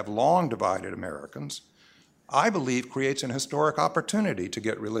that have long divided Americans, I believe, creates an historic opportunity to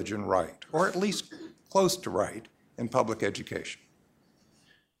get religion right, or at least close to right, in public education.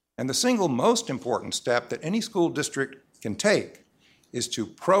 And the single most important step that any school district can take is to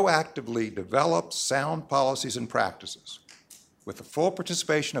proactively develop sound policies and practices with the full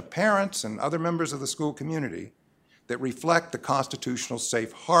participation of parents and other members of the school community that reflect the constitutional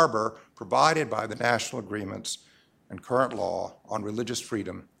safe harbor provided by the national agreements and current law on religious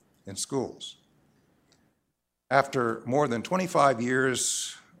freedom in schools. After more than 25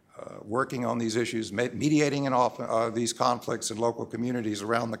 years working on these issues, mediating in these conflicts in local communities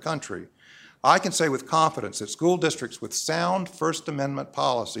around the country, I can say with confidence that school districts with sound First Amendment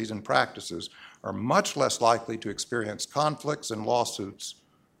policies and practices are much less likely to experience conflicts and lawsuits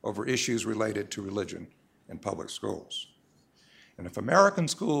over issues related to religion in public schools. And if American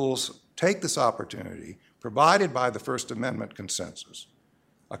schools take this opportunity provided by the First Amendment consensus,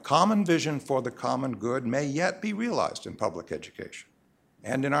 a common vision for the common good may yet be realized in public education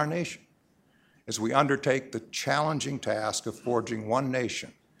and in our nation as we undertake the challenging task of forging one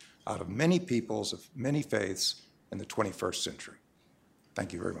nation out of many peoples of many faiths in the 21st century.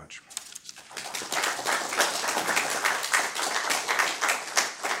 Thank you very much.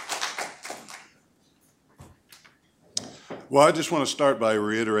 Well, I just want to start by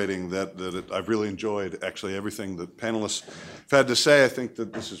reiterating that I've really enjoyed actually everything that panelists have had to say. I think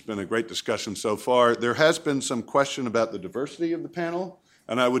that this has been a great discussion so far. There has been some question about the diversity of the panel,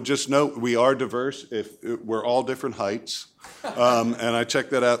 and I would just note we are diverse. We're all different heights, and I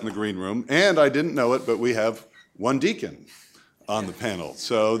checked that out in the green room. And I didn't know it, but we have one deacon on the panel,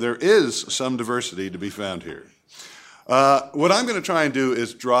 so there is some diversity to be found here. What I'm going to try and do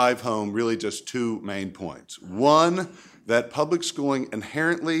is drive home really just two main points. One, that public schooling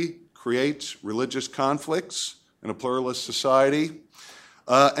inherently creates religious conflicts in a pluralist society,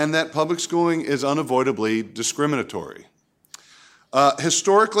 and that public schooling is unavoidably discriminatory.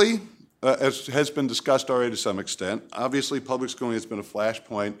 Historically, as has been discussed already to some extent, obviously public schooling has been a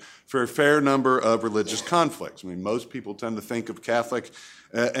flashpoint for a fair number of religious conflicts. I mean, most people tend to think of Catholic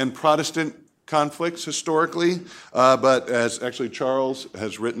and Protestant conflicts historically, but as actually Charles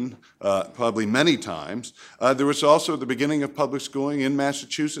has written probably many times, there was also at the beginning of public schooling in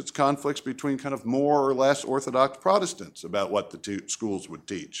Massachusetts conflicts between kind of more or less Orthodox Protestants about what the two schools would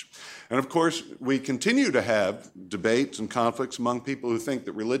teach. And of course, we continue to have debates and conflicts among people who think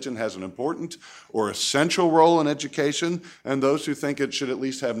that religion has an important or essential role in education, and those who think it should at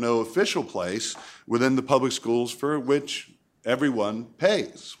least have no official place within the public schools for which everyone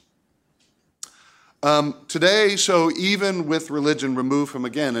pays. Today, so even with religion removed from,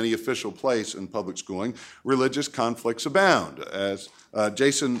 again, any official place in public schooling, religious conflicts abound. As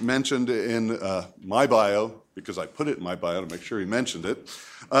Jason mentioned in my bio, because I put it in my bio to make sure he mentioned it,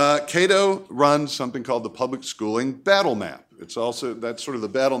 Cato runs something called the Public Schooling Battle Map. It's also, that's sort of the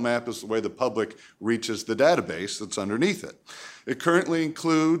battle map is the way the public reaches the database that's underneath it. It currently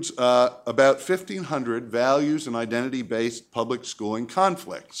includes about 1,500 values and identity-based public schooling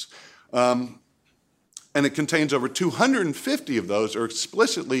conflicts. And it contains over 250 of those are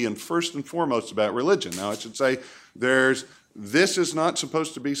explicitly and first and foremost about religion. Now, I should say this is not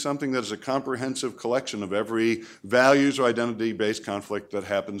supposed to be something that is a comprehensive collection of every values or identity-based conflict that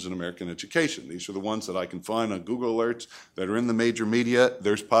happens in American education. These are the ones that I can find on Google Alerts that are in the major media.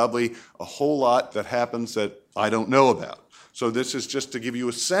 There's probably a whole lot that happens that I don't know about. So this is just to give you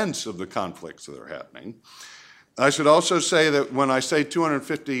a sense of the conflicts that are happening. I should also say that when I say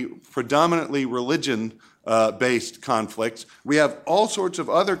 250 predominantly religion-based conflicts, we have all sorts of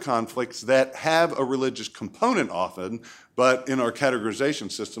other conflicts that have a religious component often, but in our categorization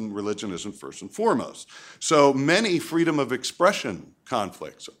system, religion isn't first and foremost. So many freedom of expression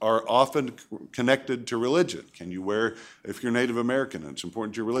conflicts are often connected to religion. Can you wear, if you're Native American and it's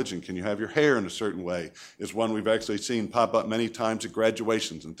important to your religion, can you have your hair in a certain way? Is one we've actually seen pop up many times at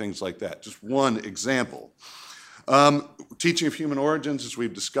graduations and things like that. Just one example. Teaching of human origins, as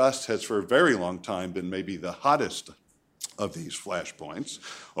we've discussed, has for a very long time been maybe the hottest of these flashpoints,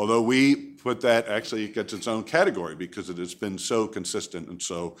 although we put that, actually it gets its own category because it has been so consistent and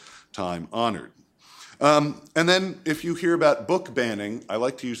so time-honored. And then if you hear about book banning, I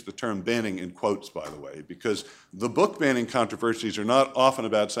like to use the term banning in quotes, by the way, because the book banning controversies are not often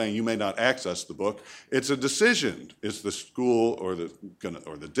about saying you may not access the book. It's a decision. Is the school or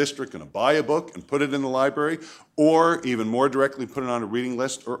the district going to buy a book and put it in the library, or even more directly put it on a reading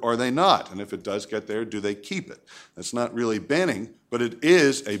list, or are they not? And if it does get there, do they keep it? That's not really banning, but it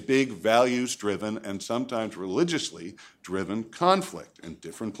is a big values-driven and sometimes religiously driven conflict in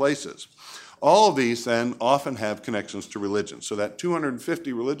different places. All of these then often have connections to religion. So that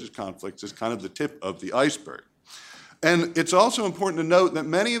 250 religious conflicts is kind of the tip of the iceberg. And it's also important to note that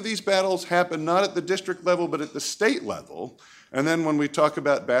many of these battles happen not at the district level, but at the state level. And then when we talk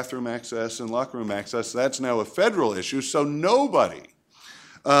about bathroom access and locker room access, that's now a federal issue. So nobody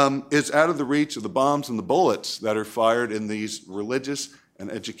is out of the reach of the bombs and the bullets that are fired in these religious and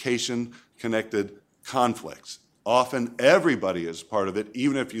education-connected conflicts. Often everybody is part of it,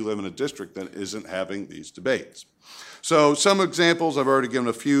 even if you live in a district that isn't having these debates. So some examples, I've already given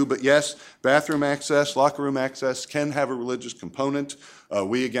a few, but yes, bathroom access, locker room access can have a religious component.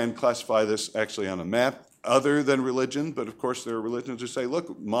 We, again, classify this actually on a map other than religion, but of course there are religions that say,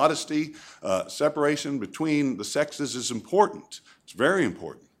 look, modesty, separation between the sexes is important. It's very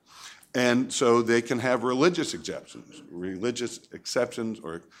important. And so they can have religious exceptions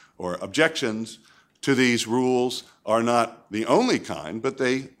or objections to these rules are not the only kind, but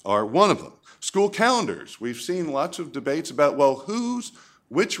they are one of them. School calendars. We've seen lots of debates about, well,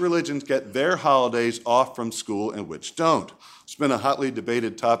 which religions get their holidays off from school and which don't. It's been a hotly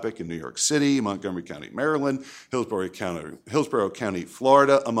debated topic in New York City, Montgomery County, Maryland, Hillsborough County,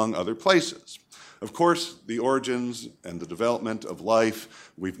 Florida, among other places. Of course, the origins and the development of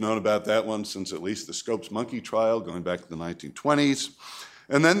life, we've known about that one since at least the Scopes monkey trial going back to the 1920s.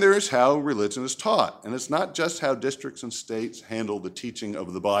 And then there's how religion is taught. And it's not just how districts and states handle the teaching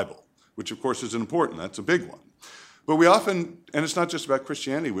of the Bible, which of course is important, that's a big one. But we often, and it's not just about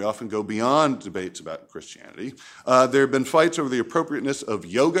Christianity, we often go beyond debates about Christianity. There have been fights over the appropriateness of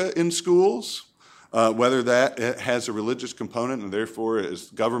yoga in schools, whether that has a religious component and therefore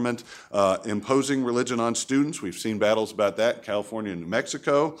is government imposing religion on students. We've seen battles about that in California and New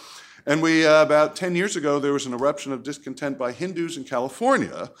Mexico. And about 10 years ago, there was an eruption of discontent by Hindus in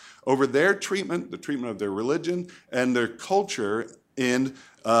California over their treatment, the treatment of their religion and their culture in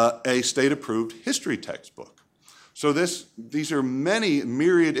a state-approved history textbook. So these are many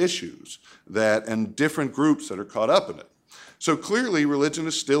myriad issues and different groups that are caught up in it. So clearly, religion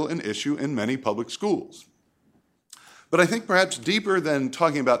is still an issue in many public schools. But I think perhaps deeper than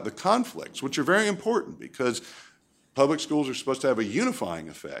talking about the conflicts, which are very important because public schools are supposed to have a unifying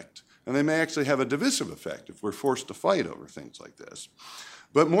effect, and they may actually have a divisive effect if we're forced to fight over things like this.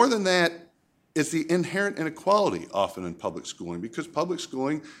 But more than that, it's the inherent inequality often in public schooling, because public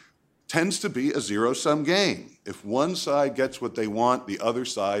schooling tends to be a zero-sum game. If one side gets what they want, the other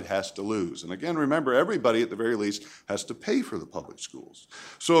side has to lose. And again, remember, everybody at the very least has to pay for the public schools.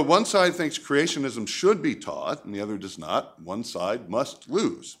 So if one side thinks creationism should be taught and the other does not, one side must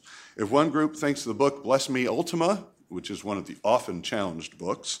lose. If one group thinks the book Bless Me Ultima, which is one of the often challenged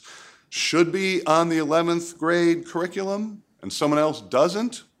books, should be on the 11th grade curriculum and someone else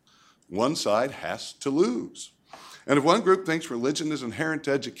doesn't, one side has to lose. And if one group thinks religion is inherent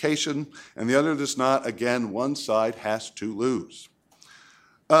to education and the other does not, again, one side has to lose.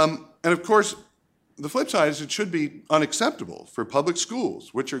 And of course, the flip side is it should be unacceptable for public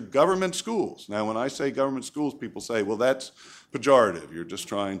schools, which are government schools. Now, when I say government schools, people say, well, that's pejorative. You're just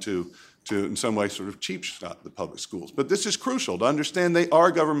trying to in some way, sort of cheap shot the public schools. But this is crucial to understand they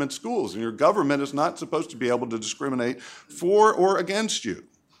are government schools, and your government is not supposed to be able to discriminate for or against you.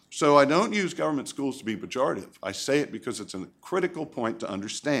 So I don't use government schools to be pejorative. I say it because it's a critical point to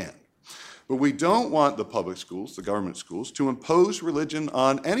understand. But we don't want the public schools, the government schools, to impose religion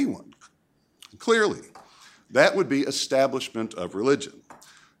on anyone. Clearly, that would be establishment of religion.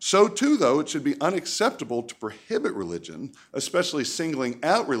 So too, though, it should be unacceptable to prohibit religion, especially singling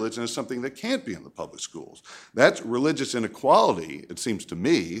out religion as something that can't be in the public schools. That's religious inequality, it seems to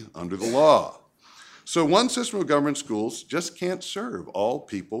me, under the law. So one system of government schools just can't serve all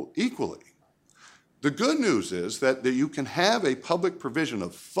people equally. The good news is that you can have a public provision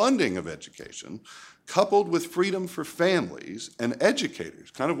of funding of education coupled with freedom for families and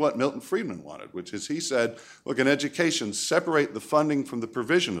educators, kind of what Milton Friedman wanted, which is he said, look, in education, separate the funding from the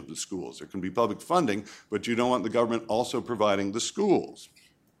provision of the schools. There can be public funding, but you don't want the government also providing the schools.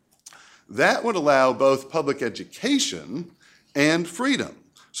 That would allow both public education and freedom.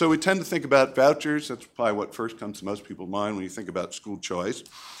 So we tend to think about vouchers. That's probably what first comes to most people's mind when you think about school choice.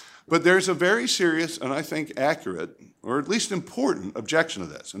 But there's a very serious and I think accurate, or at least important, objection to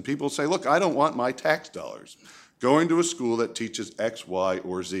this. And people say, look, I don't want my tax dollars going to a school that teaches X, Y,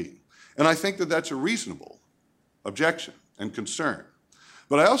 or Z. And I think that that's a reasonable objection and concern.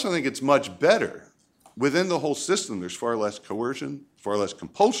 But I also think it's much better within the whole system. There's far less coercion, far less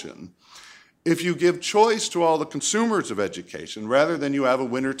compulsion, if you give choice to all the consumers of education rather than you have a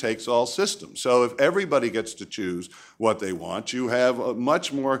winner-takes-all system. So if everybody gets to choose what they want, you have a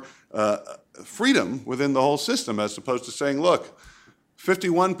much more freedom within the whole system as opposed to saying, look,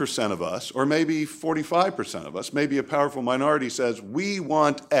 51% of us, or maybe 45% of us, maybe a powerful minority says, we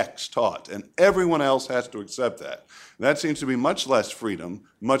want X taught, and everyone else has to accept that. And that seems to be much less freedom,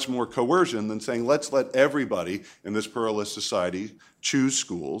 much more coercion than saying, let's let everybody in this pluralist society choose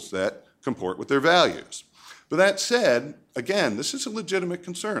schools that comport with their values. But that said, again, this is a legitimate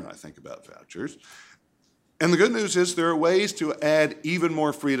concern, I think, about vouchers. And the good news is there are ways to add even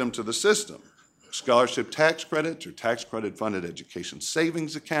more freedom to the system. scholarship tax credits or tax credit funded education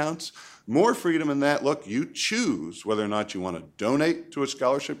savings accounts. More freedom in that, look, you choose whether or not you want to donate to a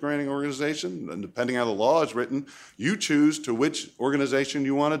scholarship granting organization, and depending on how the law is written, you choose to which organization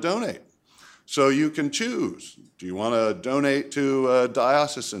you want to donate. So you can choose, do you want to donate to a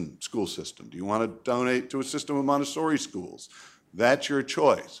diocesan school system? Do you want to donate to a system of Montessori schools? That's your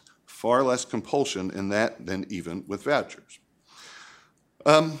choice. Far less compulsion in that than even with vouchers.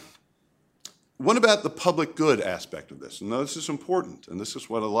 What about the public good aspect of this? And this is important, and this is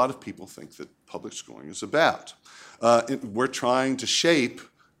what a lot of people think that public schooling is about. We're trying to shape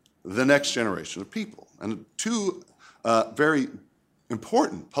the next generation of people. And two very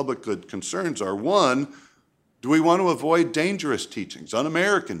important public good concerns are, one, do we want to avoid dangerous teachings,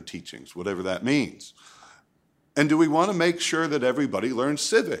 un-American teachings, whatever that means? And do we want to make sure that everybody learns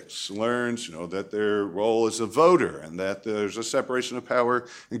civics, learns, that their role as a voter and that there's a separation of power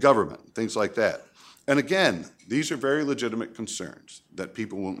in government, things like that? And again, these are very legitimate concerns that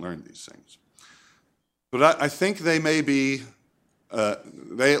people won't learn these things. But I think they may be,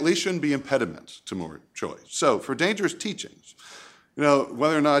 they at least shouldn't be impediments to more choice. So for dangerous teachings,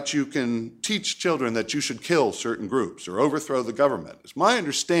 whether or not you can teach children that you should kill certain groups or overthrow the government, it's my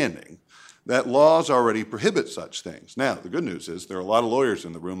understanding that laws already prohibit such things. Now, the good news is there are a lot of lawyers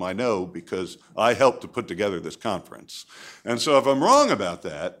in the room, I know, because I helped to put together this conference. And so if I'm wrong about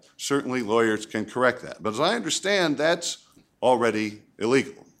that, certainly lawyers can correct that. But as I understand, that's already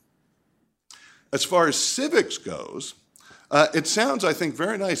illegal. As far as civics goes, it sounds, I think,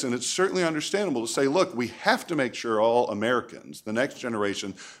 very nice, and it's certainly understandable to say, look, we have to make sure all Americans, the next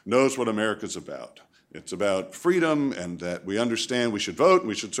generation, knows what America's about. It's about freedom and that we understand we should vote and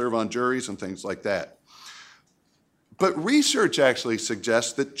we should serve on juries and things like that. But research actually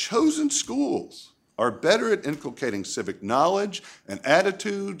suggests that chosen schools are better at inculcating civic knowledge and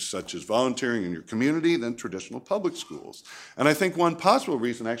attitudes, such as volunteering in your community, than traditional public schools. And I think one possible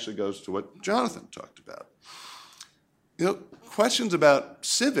reason actually goes to what Jonathan talked about. Questions about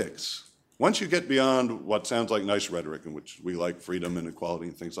civics, once you get beyond what sounds like nice rhetoric, in which we like freedom and equality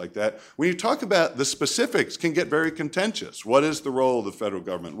and things like that, when you talk about the specifics, can get very contentious. What is the role of the federal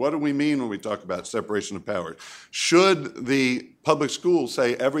government? What do we mean when we talk about separation of powers? Should the public schools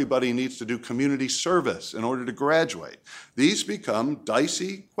say everybody needs to do community service in order to graduate? These become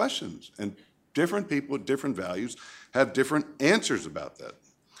dicey questions, and different people with different values have different answers about that.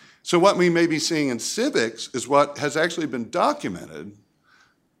 So what we may be seeing in civics is what has actually been documented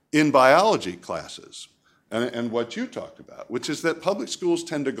in biology classes, and what you talked about, which is that public schools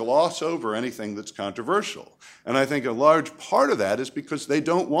tend to gloss over anything that's controversial. And I think a large part of that is because they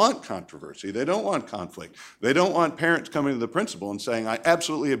don't want controversy. They don't want conflict. They don't want parents coming to the principal and saying, I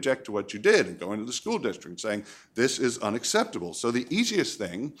absolutely object to what you did, and going to the school district and saying, this is unacceptable. So the easiest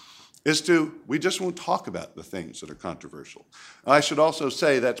thing is we just won't talk about the things that are controversial. I should also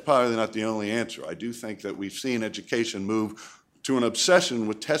say that's probably not the only answer. I do think that we've seen education move to an obsession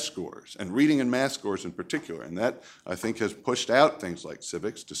with test scores, and reading and math scores in particular. And that, I think, has pushed out things like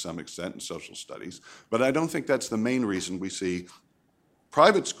civics to some extent and social studies. But I don't think that's the main reason we see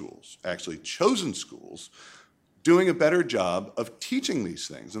private schools, actually chosen schools, doing a better job of teaching these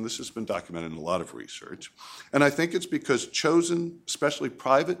things. And this has been documented in a lot of research. And I think it's because chosen, especially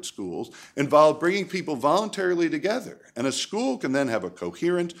private schools, involve bringing people voluntarily together. And a school can then have a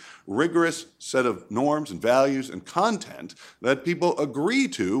coherent, rigorous set of norms and values and content that people agree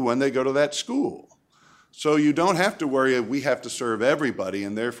to when they go to that school. So you don't have to worry we have to serve everybody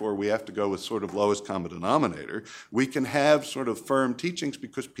and therefore we have to go with sort of lowest common denominator. We can have sort of firm teachings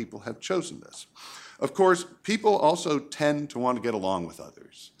because people have chosen this. Of course, people also tend to want to get along with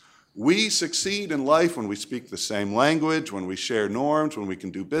others. We succeed in life when we speak the same language, when we share norms, when we can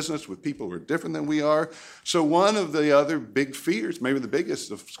do business with people who are different than we are. So one of the other big fears, maybe the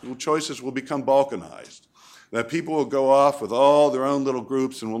biggest, of school choices will become balkanized. That people will go off with all their own little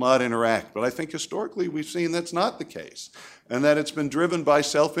groups and will not interact. But I think historically we've seen that's not the case, and that it's been driven by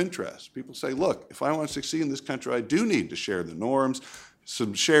self-interest. People say, look, if I want to succeed in this country, I do need to share the norms,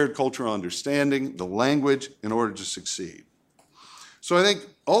 some shared cultural understanding, the language, in order to succeed. So I think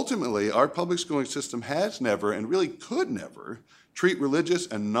ultimately our public schooling system has never and really could never treat religious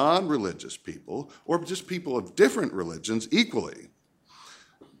and non-religious people, or just people of different religions, equally.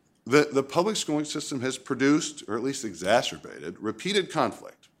 The public schooling system has produced, or at least exacerbated, repeated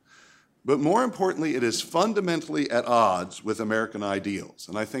conflict. But more importantly, it is fundamentally at odds with American ideals.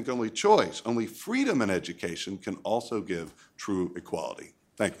 And I think only choice, only freedom in education can also give true equality.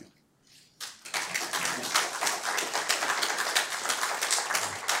 Thank you.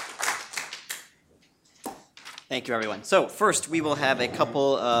 Thank you, everyone. So first, we will have a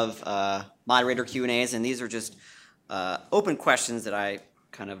couple of moderator Q&As, and these are just open questions that I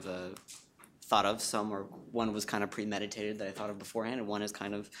kind of thought of. One was kind of premeditated that I thought of beforehand, and one is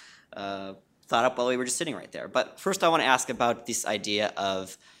kind of thought up while we were just sitting right there. But first, I want to ask about this idea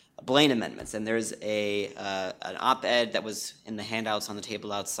of Blaine amendments, and there's an op-ed that was in the handouts on the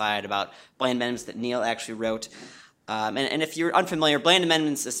table outside about Blaine amendments that Neil actually wrote. And if you're unfamiliar, Blaine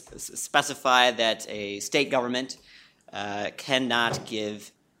amendments specify that a state government cannot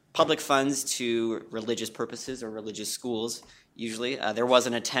give public funds to religious purposes or religious schools. Usually, there was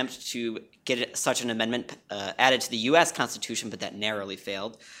an attempt to get such an amendment added to the U.S. Constitution, but that narrowly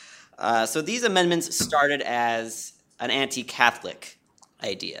failed. So these amendments started as an anti-Catholic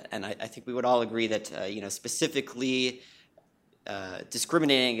idea, and I think we would all agree that specifically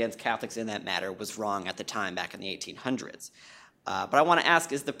discriminating against Catholics in that matter was wrong at the time, back in the 1800s. But I want to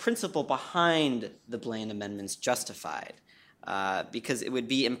ask, is the principle behind the Blaine amendments justified? Because it would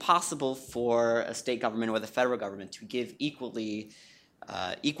be impossible for a state government or the federal government to give equal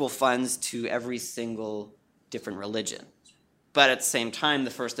funds to every single different religion. But at the same time,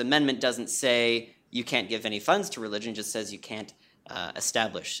 the First Amendment doesn't say you can't give any funds to religion, it just says you can't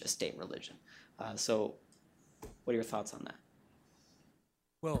establish a state religion. So what are your thoughts on that?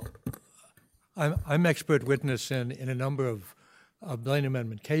 Well, I'm expert witness in a number of Blaine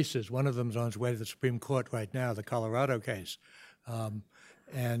Amendment cases. One of them is on its way to the Supreme Court right now, the Colorado case. The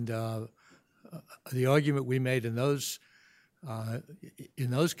argument we made in those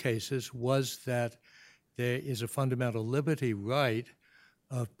cases was that there is a fundamental liberty right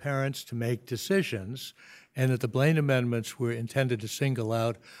of parents to make decisions, and that the Blaine amendments were intended to single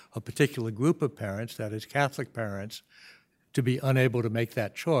out a particular group of parents, that is Catholic parents, to be unable to make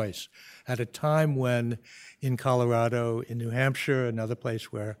that choice at a time when in Colorado, in New Hampshire, another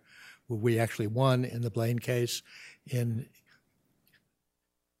place where we actually won in the Blaine case, in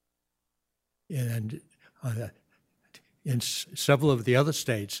several of the other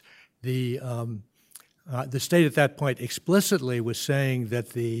states, the state at that point explicitly was saying that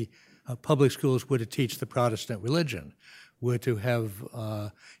the public schools were to teach the Protestant religion, were to have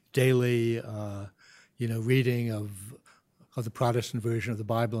daily, reading of the Protestant version of the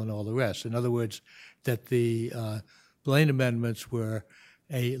Bible and all the rest. In other words, that the Blaine amendments were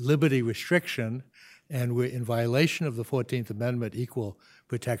a liberty restriction and were in violation of the 14th Amendment equal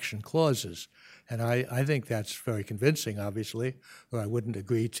protection clauses. And I think that's very convincing, obviously, or I wouldn't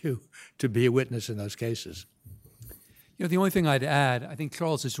agree to be a witness in those cases. The only thing I'd add, I think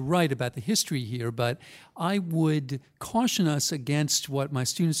Charles is right about the history here, but I would caution us against what my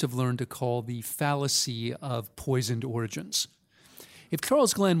students have learned to call the fallacy of poisoned origins. If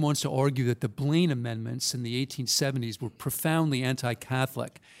Charles Glenn wants to argue that the Blaine amendments in the 1870s were profoundly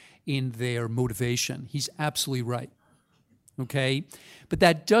anti-Catholic in their motivation, he's absolutely right. Okay? But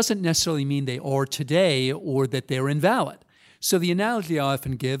that doesn't necessarily mean they are today or that they're invalid. So the analogy I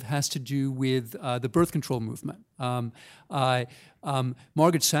often give has to do with the birth control movement. Margaret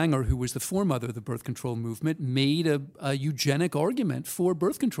Sanger, who was the foremother of the birth control movement, made a eugenic argument for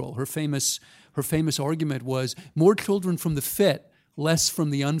birth control. Her famous argument was more children from the fit, less from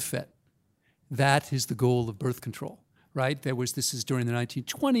the unfit. That is the goal of birth control. Right? This is during the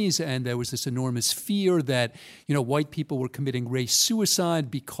 1920s, and there was this enormous fear that, white people were committing race suicide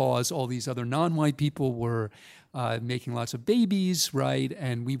because all these other non-white people were making lots of babies, right?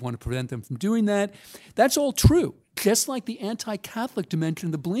 And we want to prevent them from doing that. That's all true, just like the anti-Catholic dimension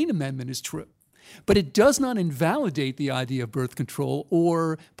of the Blaine Amendment is true. But it does not invalidate the idea of birth control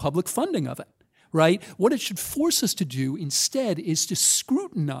or public funding of it. Right? What it should force us to do instead is to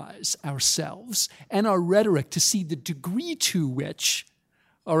scrutinize ourselves and our rhetoric to see the degree to which,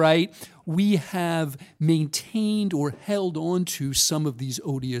 all right, we have maintained or held on to some of these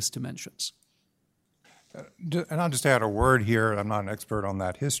odious dimensions. And I'll just add a word here. I'm not an expert on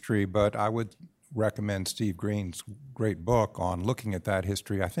that history, but I would recommend Steve Green's great book on looking at that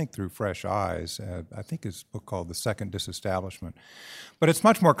history, I think through fresh eyes. I think his book called The Second Disestablishment. But it's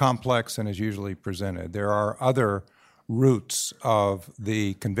much more complex than is usually presented. There are other roots of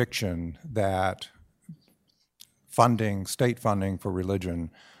the conviction that state funding for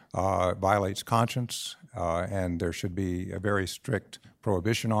religion violates conscience, and there should be a very strict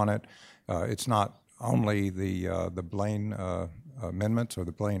prohibition on it. It's not only the Blaine amendments or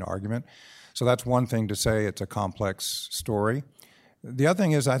the Blaine argument. So that's one thing to say. It's a complex story. The other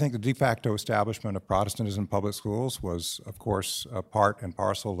thing is, I think the de facto establishment of Protestantism in public schools was, of course, a part and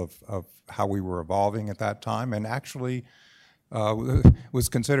parcel of how we were evolving at that time. And actually, was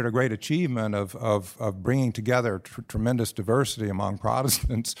considered a great achievement of bringing together tremendous diversity among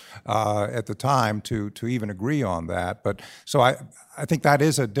Protestants at the time to even agree on that. But so I think that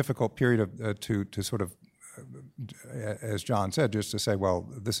is a difficult period to sort of, as John said, just to say, well,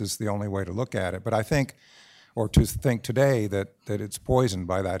 this is the only way to look at it. But I think, or to think today that it's poisoned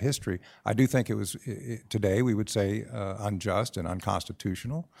by that history, I do think it was, today we would say unjust and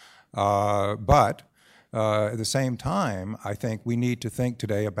unconstitutional. But at the same time, I think we need to think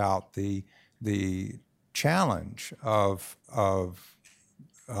today about the challenge of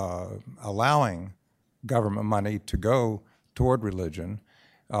allowing government money to go toward religion,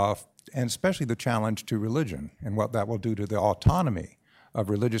 and especially the challenge to religion and what that will do to the autonomy of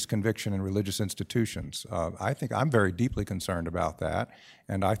religious conviction and religious institutions. I think I'm very deeply concerned about that,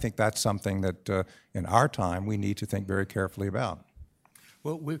 and I think that's something that in our time we need to think very carefully about.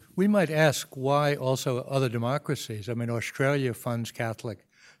 Well, we might ask why also other democracies. I mean, Australia funds Catholic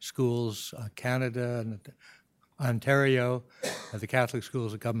schools, Canada and Ontario, the Catholic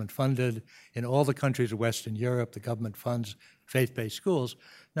schools are government funded. In all the countries of Western Europe, the government funds faith-based schools.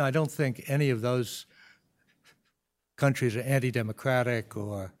 Now, I don't think any of those countries are anti-democratic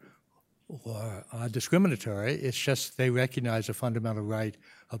or discriminatory. It's just they recognize a fundamental right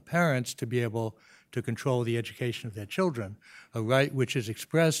of parents to be able to control the education of their children, a right which is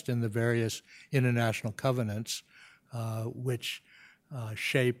expressed in the various international covenants which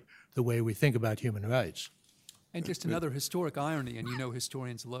shape the way we think about human rights. And just another historic irony, and you know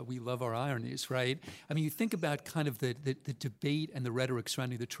historians, we love our ironies, right? I mean, you think about kind of the debate and the rhetoric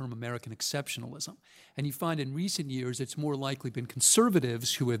surrounding the term American exceptionalism, and you find in recent years it's more likely been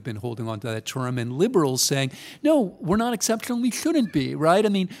conservatives who have been holding on to that term and liberals saying, no, we're not exceptional, we shouldn't be, right? I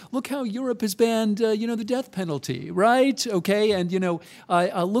mean, look how Europe has banned, the death penalty, right? Okay, and,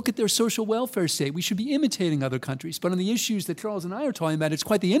 look at their social welfare state. We should be imitating other countries. But on the issues that Charles and I are talking about, it's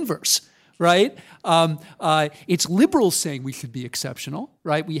quite the inverse. Right? It's liberals saying we should be exceptional,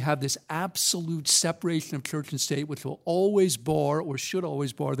 right? We have this absolute separation of church and state, which will always bar or should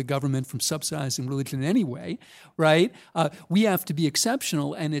always bar the government from subsidizing religion in any way, right? We have to be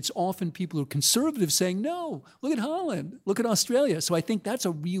exceptional, and it's often people who are conservative saying, no, look at Holland, look at Australia. So I think that's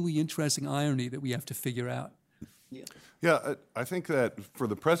a really interesting irony that we have to figure out. Yeah, I think that for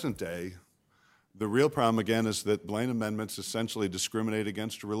the present day, the real problem, again, is that Blaine amendments essentially discriminate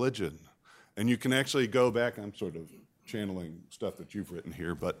against religion. And you can actually go back, I'm sort of channeling stuff that you've written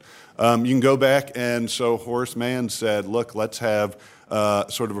here, but you can go back, and so Horace Mann said, look, let's have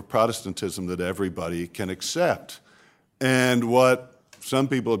sort of a Protestantism that everybody can accept. And what some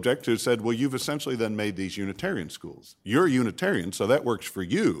people object to said, well, you've essentially then made these Unitarian schools. You're a Unitarian, so that works for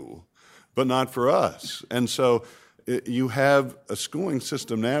you, but not for us. And so you have a schooling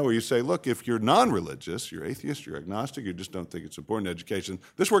system now where you say, look, if you're non-religious, you're atheist, you're agnostic, you just don't think it's important education,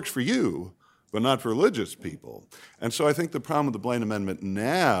 this works for you, but not for religious people. And so I think the problem with the Blaine Amendment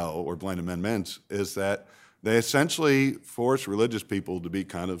now, or Blaine amendments, is that they essentially force religious people to be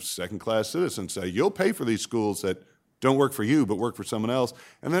kind of second-class citizens, say, you'll pay for these schools that don't work for you, but work for someone else.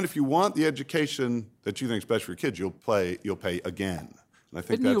 And then if you want the education that you think is best for your kids, you'll pay again. And I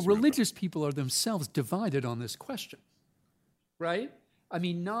think but religious people are themselves divided on this question, right? I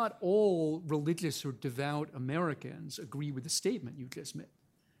mean, not all religious or devout Americans agree with the statement you just made.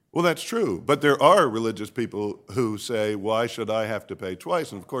 Well, that's true, but there are religious people who say, why should I have to pay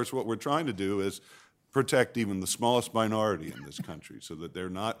twice? And of course, what we're trying to do is protect even the smallest minority in this country so that they're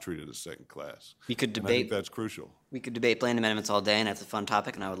not treated as second class. We could debate. And I think that's crucial. We could debate Blaine amendments all day, and that's a fun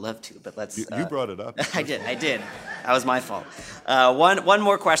topic, and I would love to. But let's. You brought it up. I did. That was my fault. One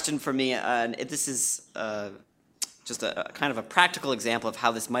more question for me. This is just a kind of a practical example of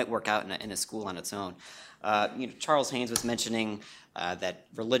how this might work out in a school on its own. Charles Haynes was mentioning that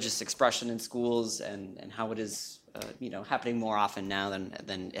religious expression in schools and how it is happening more often now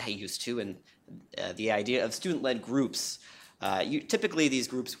than it used to, and the idea of student-led groups. Typically, these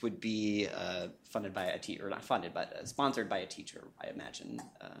groups would be funded by a teacher, or not funded, but sponsored by a teacher, I imagine.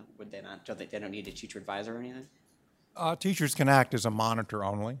 Would they not? They don't need a teacher advisor or anything? Teachers can act as a monitor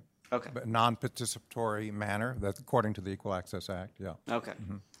only. Okay. But non-participatory manner, that's according to the Equal Access Act, yeah. Okay.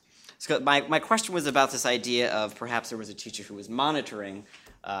 Mm-hmm. So my question was about this idea of perhaps there was a teacher who was monitoring,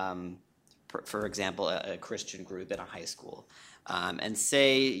 for example, a Christian group in a high school, and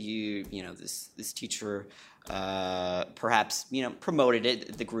say this teacher perhaps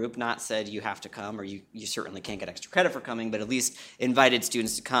promoted the group, not said you have to come or you certainly can't get extra credit for coming, but at least invited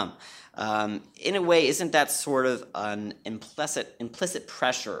students to come. In a way, isn't that sort of an implicit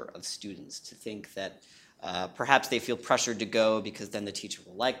pressure of students to think that Perhaps they feel pressured to go because then the teacher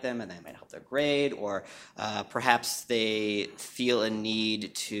will like them and that might help their grade, or perhaps they feel a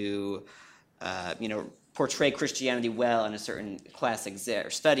need to, portray Christianity well in a certain class or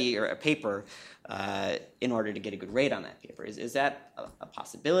study or a paper in order to get a good grade on that paper. Is that a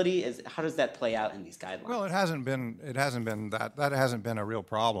possibility? How does that play out in these guidelines? Well, it hasn't been a real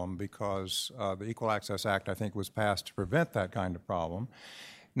problem because the Equal Access Act, I think, was passed to prevent that kind of problem.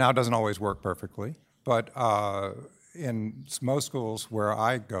 Now, it doesn't always work perfectly, but in most schools where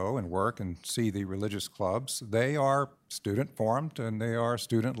I go and work and see the religious clubs, they are student-formed and they are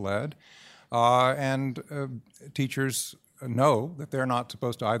student-led, and teachers know that they're not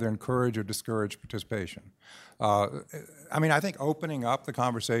supposed to either encourage or discourage participation. I think opening up the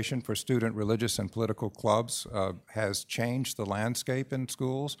conversation for student religious and political clubs has changed the landscape in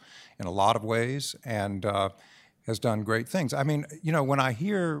schools in a lot of ways and has done great things. When I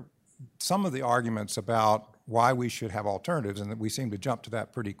hear some of the arguments about why we should have alternatives, and that we seem to jump to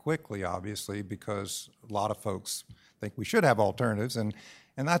that pretty quickly, obviously, because a lot of folks think we should have alternatives, and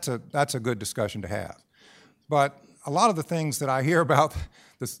that's a good discussion to have. But a lot of the things that I hear about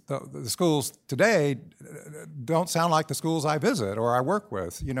the schools today don't sound like the schools I visit or I work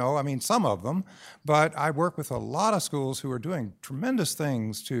with. Some of them, but I work with a lot of schools who are doing tremendous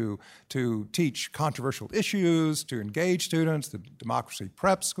things to teach controversial issues, to engage students. The democracy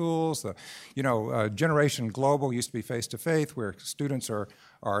prep schools, Generation Global used to be face-to-face, where students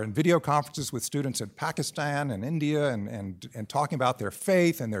are in video conferences with students in Pakistan and India and talking about their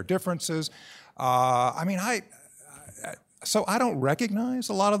faith and their differences. So I don't recognize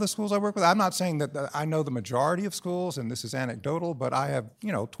a lot of the schools I work with. I'm not saying that I know the majority of schools, and this is anecdotal, but I have,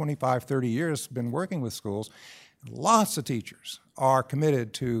 25, 30 years been working with schools. Lots of teachers are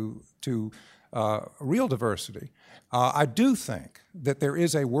committed to real diversity. I do think that there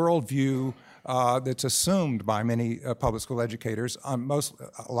is a worldview that's assumed by many public school educators,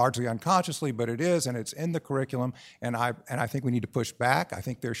 largely unconsciously, but it is, and it's in the curriculum, and I think we need to push back. I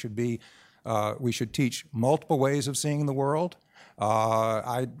think there should be we should teach multiple ways of seeing the world,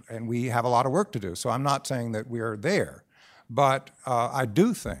 and we have a lot of work to do. So I'm not saying that we're there, but I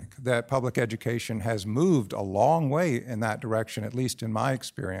do think that public education has moved a long way in that direction, at least in my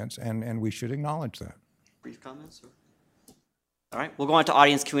experience, and we should acknowledge that. Brief comments? All right, we'll go on to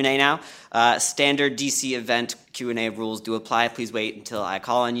audience Q&A now. Standard DC event Q&A rules do apply. Please wait until I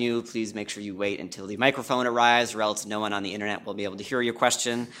call on you. Please make sure you wait until the microphone arrives, or else no one on the internet will be able to hear your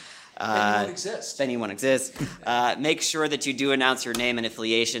question. If anyone exists. Make sure that you do announce your name and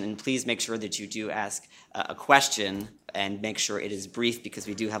affiliation, and please make sure that you do ask a question, and make sure it is brief, because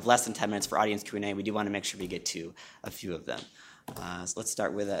we do have less than 10 minutes for audience Q&A. We do want to make sure we get to a few of them. So let's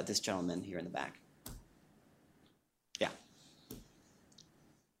start with this gentleman here in the back. Yeah.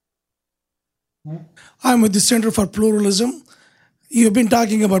 I'm with the Center for Pluralism. You've been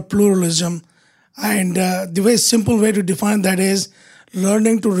talking about pluralism, and the simple way to define that is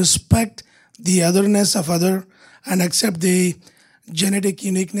learning to respect the otherness of other and accept the genetic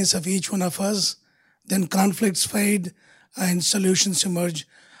uniqueness of each one of us. Then conflicts fade and solutions emerge.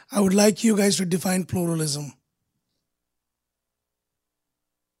 I would like you guys to define pluralism.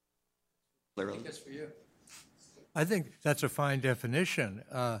 I think that's a fine definition.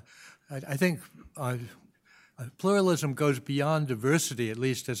 I think pluralism goes beyond diversity, at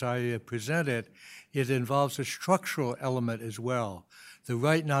least as I present it. It involves a structural element as well. The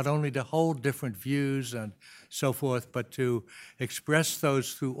right not only to hold different views and so forth, but to express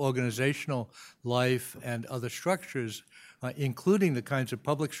those through organizational life and other structures, including the kinds of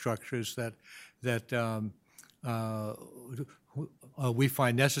public structures that we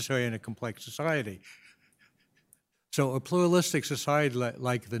find necessary in a complex society. So a pluralistic society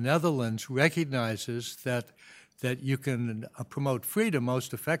like the Netherlands recognizes that you can promote freedom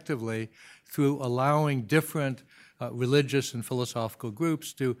most effectively through allowing different religious and philosophical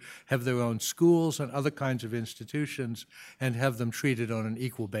groups to have their own schools and other kinds of institutions and have them treated on an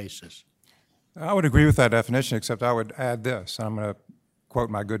equal basis. I would agree with that definition, except I would add this. I'm going to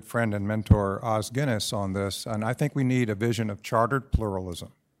quote my good friend and mentor Os Guinness on this, and I think we need a vision of chartered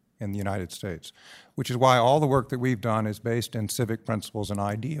pluralism in the United States, which is why all the work that we've done is based in civic principles and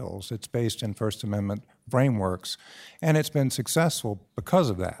ideals. It's based in First Amendment frameworks, and it's been successful because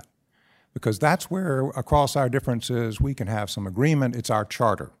of that, because that's where, across our differences, we can have some agreement. It's our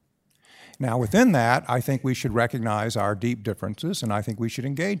charter. Now, within that, I think we should recognize our deep differences, and I think we should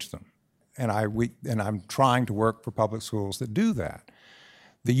engage them. And I'm trying to work for public schools that do that.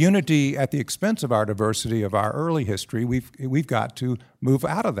 The unity at the expense of our diversity of our early history, we've got to move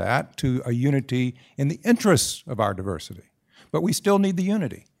out of that to a unity in the interests of our diversity. But we still need the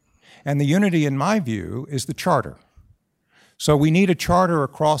unity. And the unity, in my view, is the charter. So we need a charter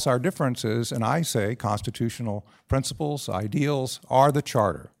across our differences, and I say constitutional principles, ideals are the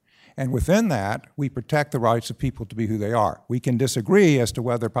charter. And within that, we protect the rights of people to be who they are. We can disagree as to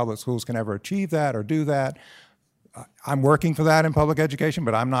whether public schools can ever achieve that or do that. I'm working for that in public education,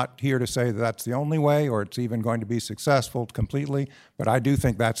 but I'm not here to say that that's the only way or it's even going to be successful completely. But I do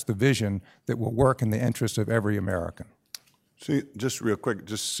think that's the vision that will work in the interest of every American. See, just real quick, it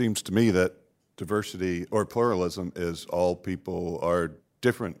just seems to me that diversity or pluralism is all people are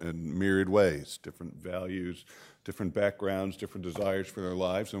different in myriad ways, different values, different backgrounds, different desires for their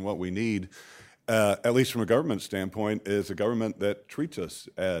lives, and what we need, at least from a government standpoint, is a government that treats us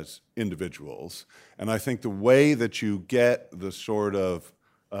as individuals. And I think the way that you get the sort of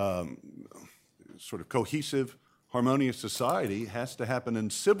cohesive, harmonious society has to happen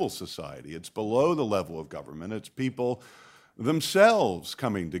in civil society. It's below the level of government. It's people themselves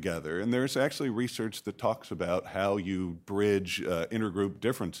coming together. And there's actually research that talks about how you bridge intergroup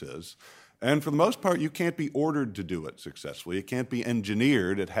differences. And for the most part, you can't be ordered to do it successfully. It can't be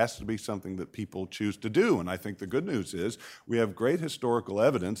engineered. It has to be something that people choose to do. And I think the good news is we have great historical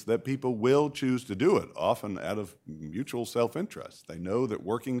evidence that people will choose to do it, often out of mutual self-interest. They know that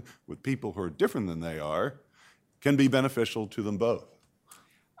working with people who are different than they are can be beneficial to them both.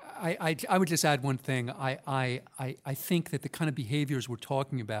 I would just add one thing. I think that the kind of behaviors we're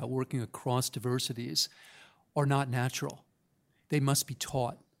talking about, working across diversities, are not natural. They must be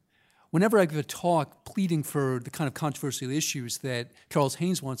taught. Whenever I give a talk pleading for the kind of controversial issues that Charles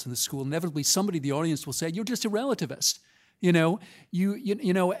Haynes wants in the school, inevitably somebody in the audience will say, "You're just a relativist," you know,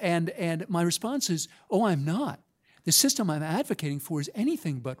 and my response is, "Oh, I'm not. The system I'm advocating for is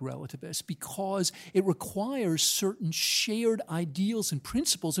anything but relativist because it requires certain shared ideals and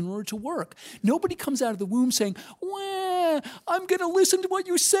principles in order to work. Nobody comes out of the womb saying, well, I'm going to listen to what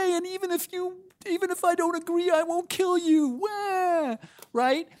you say, and even if I don't agree, I won't kill you. Well,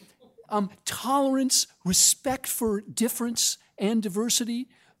 right? Tolerance, respect for difference and diversity,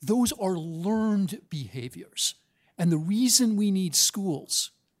 those are learned behaviors. And the reason we need schools,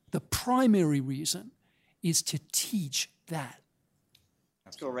 the primary reason, is to teach that.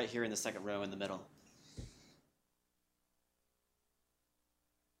 Let's go right here in the second row in the middle.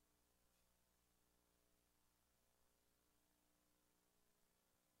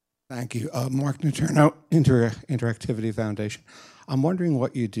 Thank you. Mark Naterno, Interactivity Foundation. I'm wondering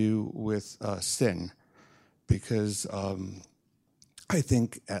what you do with sin, because I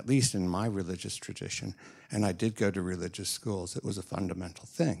think, at least in my religious tradition, and I did go to religious schools, it was a fundamental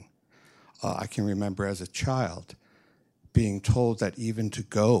thing. I can remember as a child being told that even to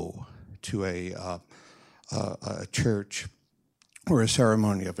go to a church or a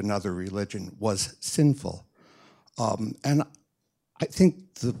ceremony of another religion was sinful. And I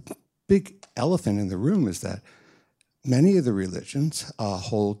think the big elephant in the room is that many of the religions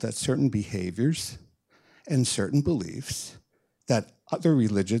hold that certain behaviors and certain beliefs that other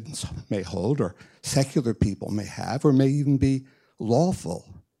religions may hold or secular people may have or may even be lawful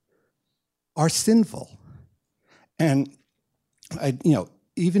are sinful. And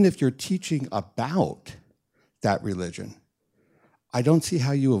even if you're teaching about that religion, I don't see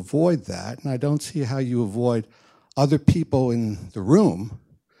how you avoid that, and I don't see how you avoid other people in the room,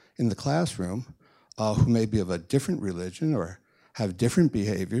 in the classroom, who may be of a different religion or have different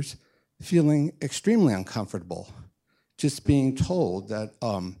behaviors, feeling extremely uncomfortable, just being told that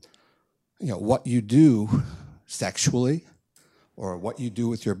what you do sexually or what you do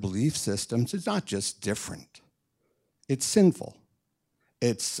with your belief systems is not just different; it's sinful.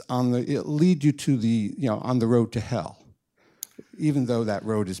 It lead you to on the road to hell, even though that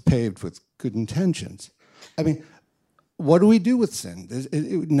road is paved with good intentions. I mean, what do we do with sin?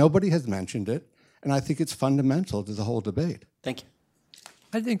 Nobody has mentioned it, and I think it's fundamental to the whole debate. Thank you.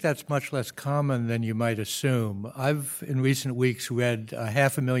 I think that's much less common than you might assume. I've, in recent weeks, read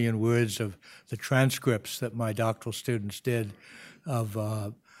 500,000 words of the transcripts that my doctoral students did of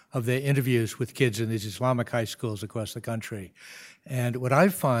their interviews with kids in these Islamic high schools across the country. And what I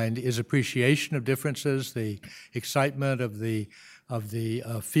find is appreciation of differences, the excitement of the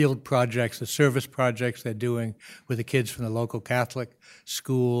field projects, the service projects they're doing with the kids from the local Catholic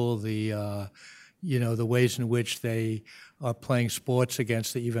school, the ways in which they are playing sports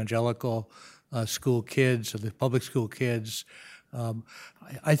against the evangelical school kids or the public school kids.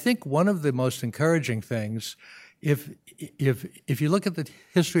 I think one of the most encouraging things, if you look at the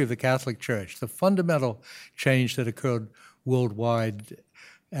history of the Catholic Church, the fundamental change that occurred worldwide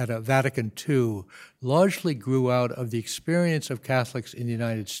at Vatican II largely grew out of the experience of Catholics in the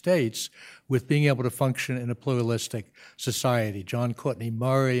United States with being able to function in a pluralistic society. John Courtney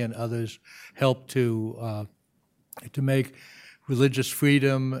Murray and others helped to make religious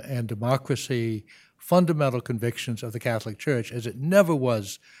freedom and democracy fundamental convictions of the Catholic Church as it never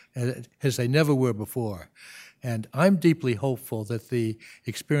was, as they never were before. And I'm deeply hopeful that the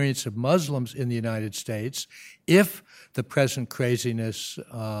experience of Muslims in the United States, if the present craziness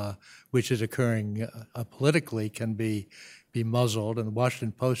which is occurring politically can be muzzled, and the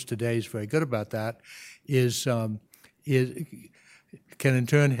Washington Post today is very good about that, can in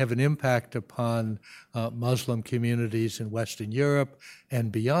turn have an impact upon Muslim communities in Western Europe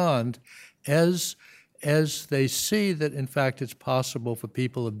and beyond, as they see that, in fact, it's possible for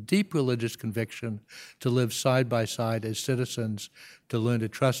people of deep religious conviction to live side by side as citizens, to learn to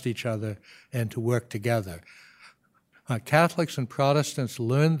trust each other, and to work together. Catholics and Protestants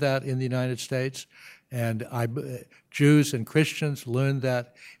learned that in the United States, and Jews and Christians learned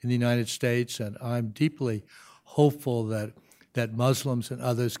that in the United States, and I'm deeply hopeful that Muslims and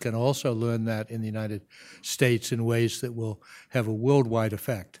others can also learn that in the United States in ways that will have a worldwide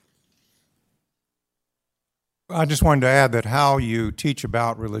effect. I just wanted to add that how you teach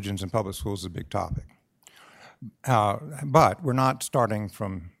about religions in public schools is a big topic. But we're not starting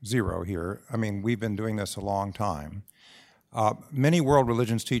from zero here. I mean, we've been doing this a long time. Many world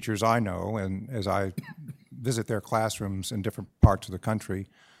religions teachers I know, and as I visit their classrooms in different parts of the country,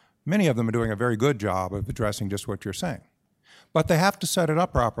 many of them are doing a very good job of addressing just what you're saying. But they have to set it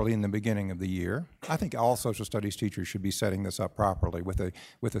up properly in the beginning of the year. I think all social studies teachers should be setting this up properly with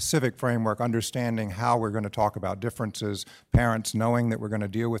a civic framework, understanding how we're going to talk about differences, parents knowing that we're going to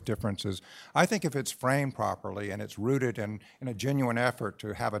deal with differences. I think if it's framed properly and it's rooted in a genuine effort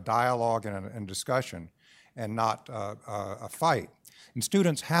to have a dialogue and discussion and not a fight. And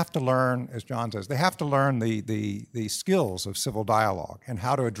students have to learn, as John says, they have to learn the skills of civil dialogue and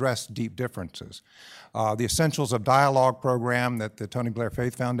how to address deep differences. The Essentials of Dialogue program that the Tony Blair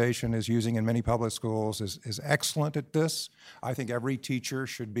Faith Foundation is using in many public schools is excellent at this. I think every teacher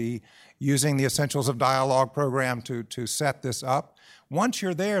should be using the Essentials of Dialogue program to set this up. Once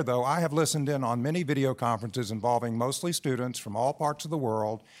you're there, though, I have listened in on many video conferences involving mostly students from all parts of the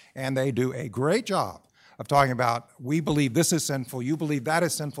world, and they do a great job of talking about, we believe this is sinful, you believe that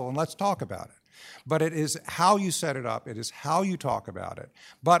is sinful, and let's talk about it. But it is how you set it up, it is how you talk about it.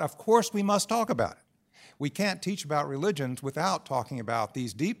 But of course we must talk about it. We can't teach about religions without talking about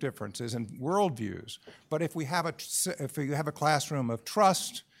these deep differences in worldviews. But if you have a classroom of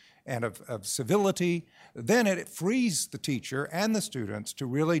trust and of civility, then it frees the teacher and the students to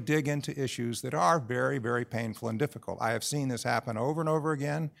really dig into issues that are very, very painful and difficult. I have seen this happen over and over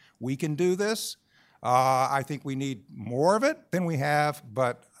again. We can do this. I think we need more of it than we have,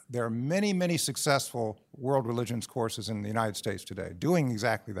 but there are many, many successful world religions courses in the United States today doing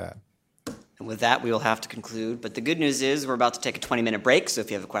exactly that. And with that, we will have to conclude. But the good news is we're about to take a 20-minute break, so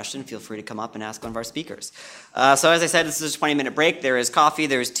if you have a question, feel free to come up and ask one of our speakers. So as I said, this is a 20-minute break. There is coffee,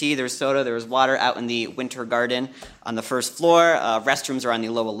 there is tea, there is soda, there is water out in the winter garden on the first floor. Restrooms are on the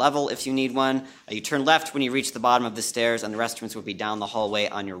lower level if you need one. You turn left when you reach the bottom of the stairs, and the restrooms will be down the hallway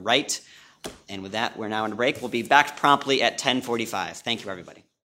on your right. And with that, we're now on a break. We'll be back promptly at 10:45. Thank you, everybody.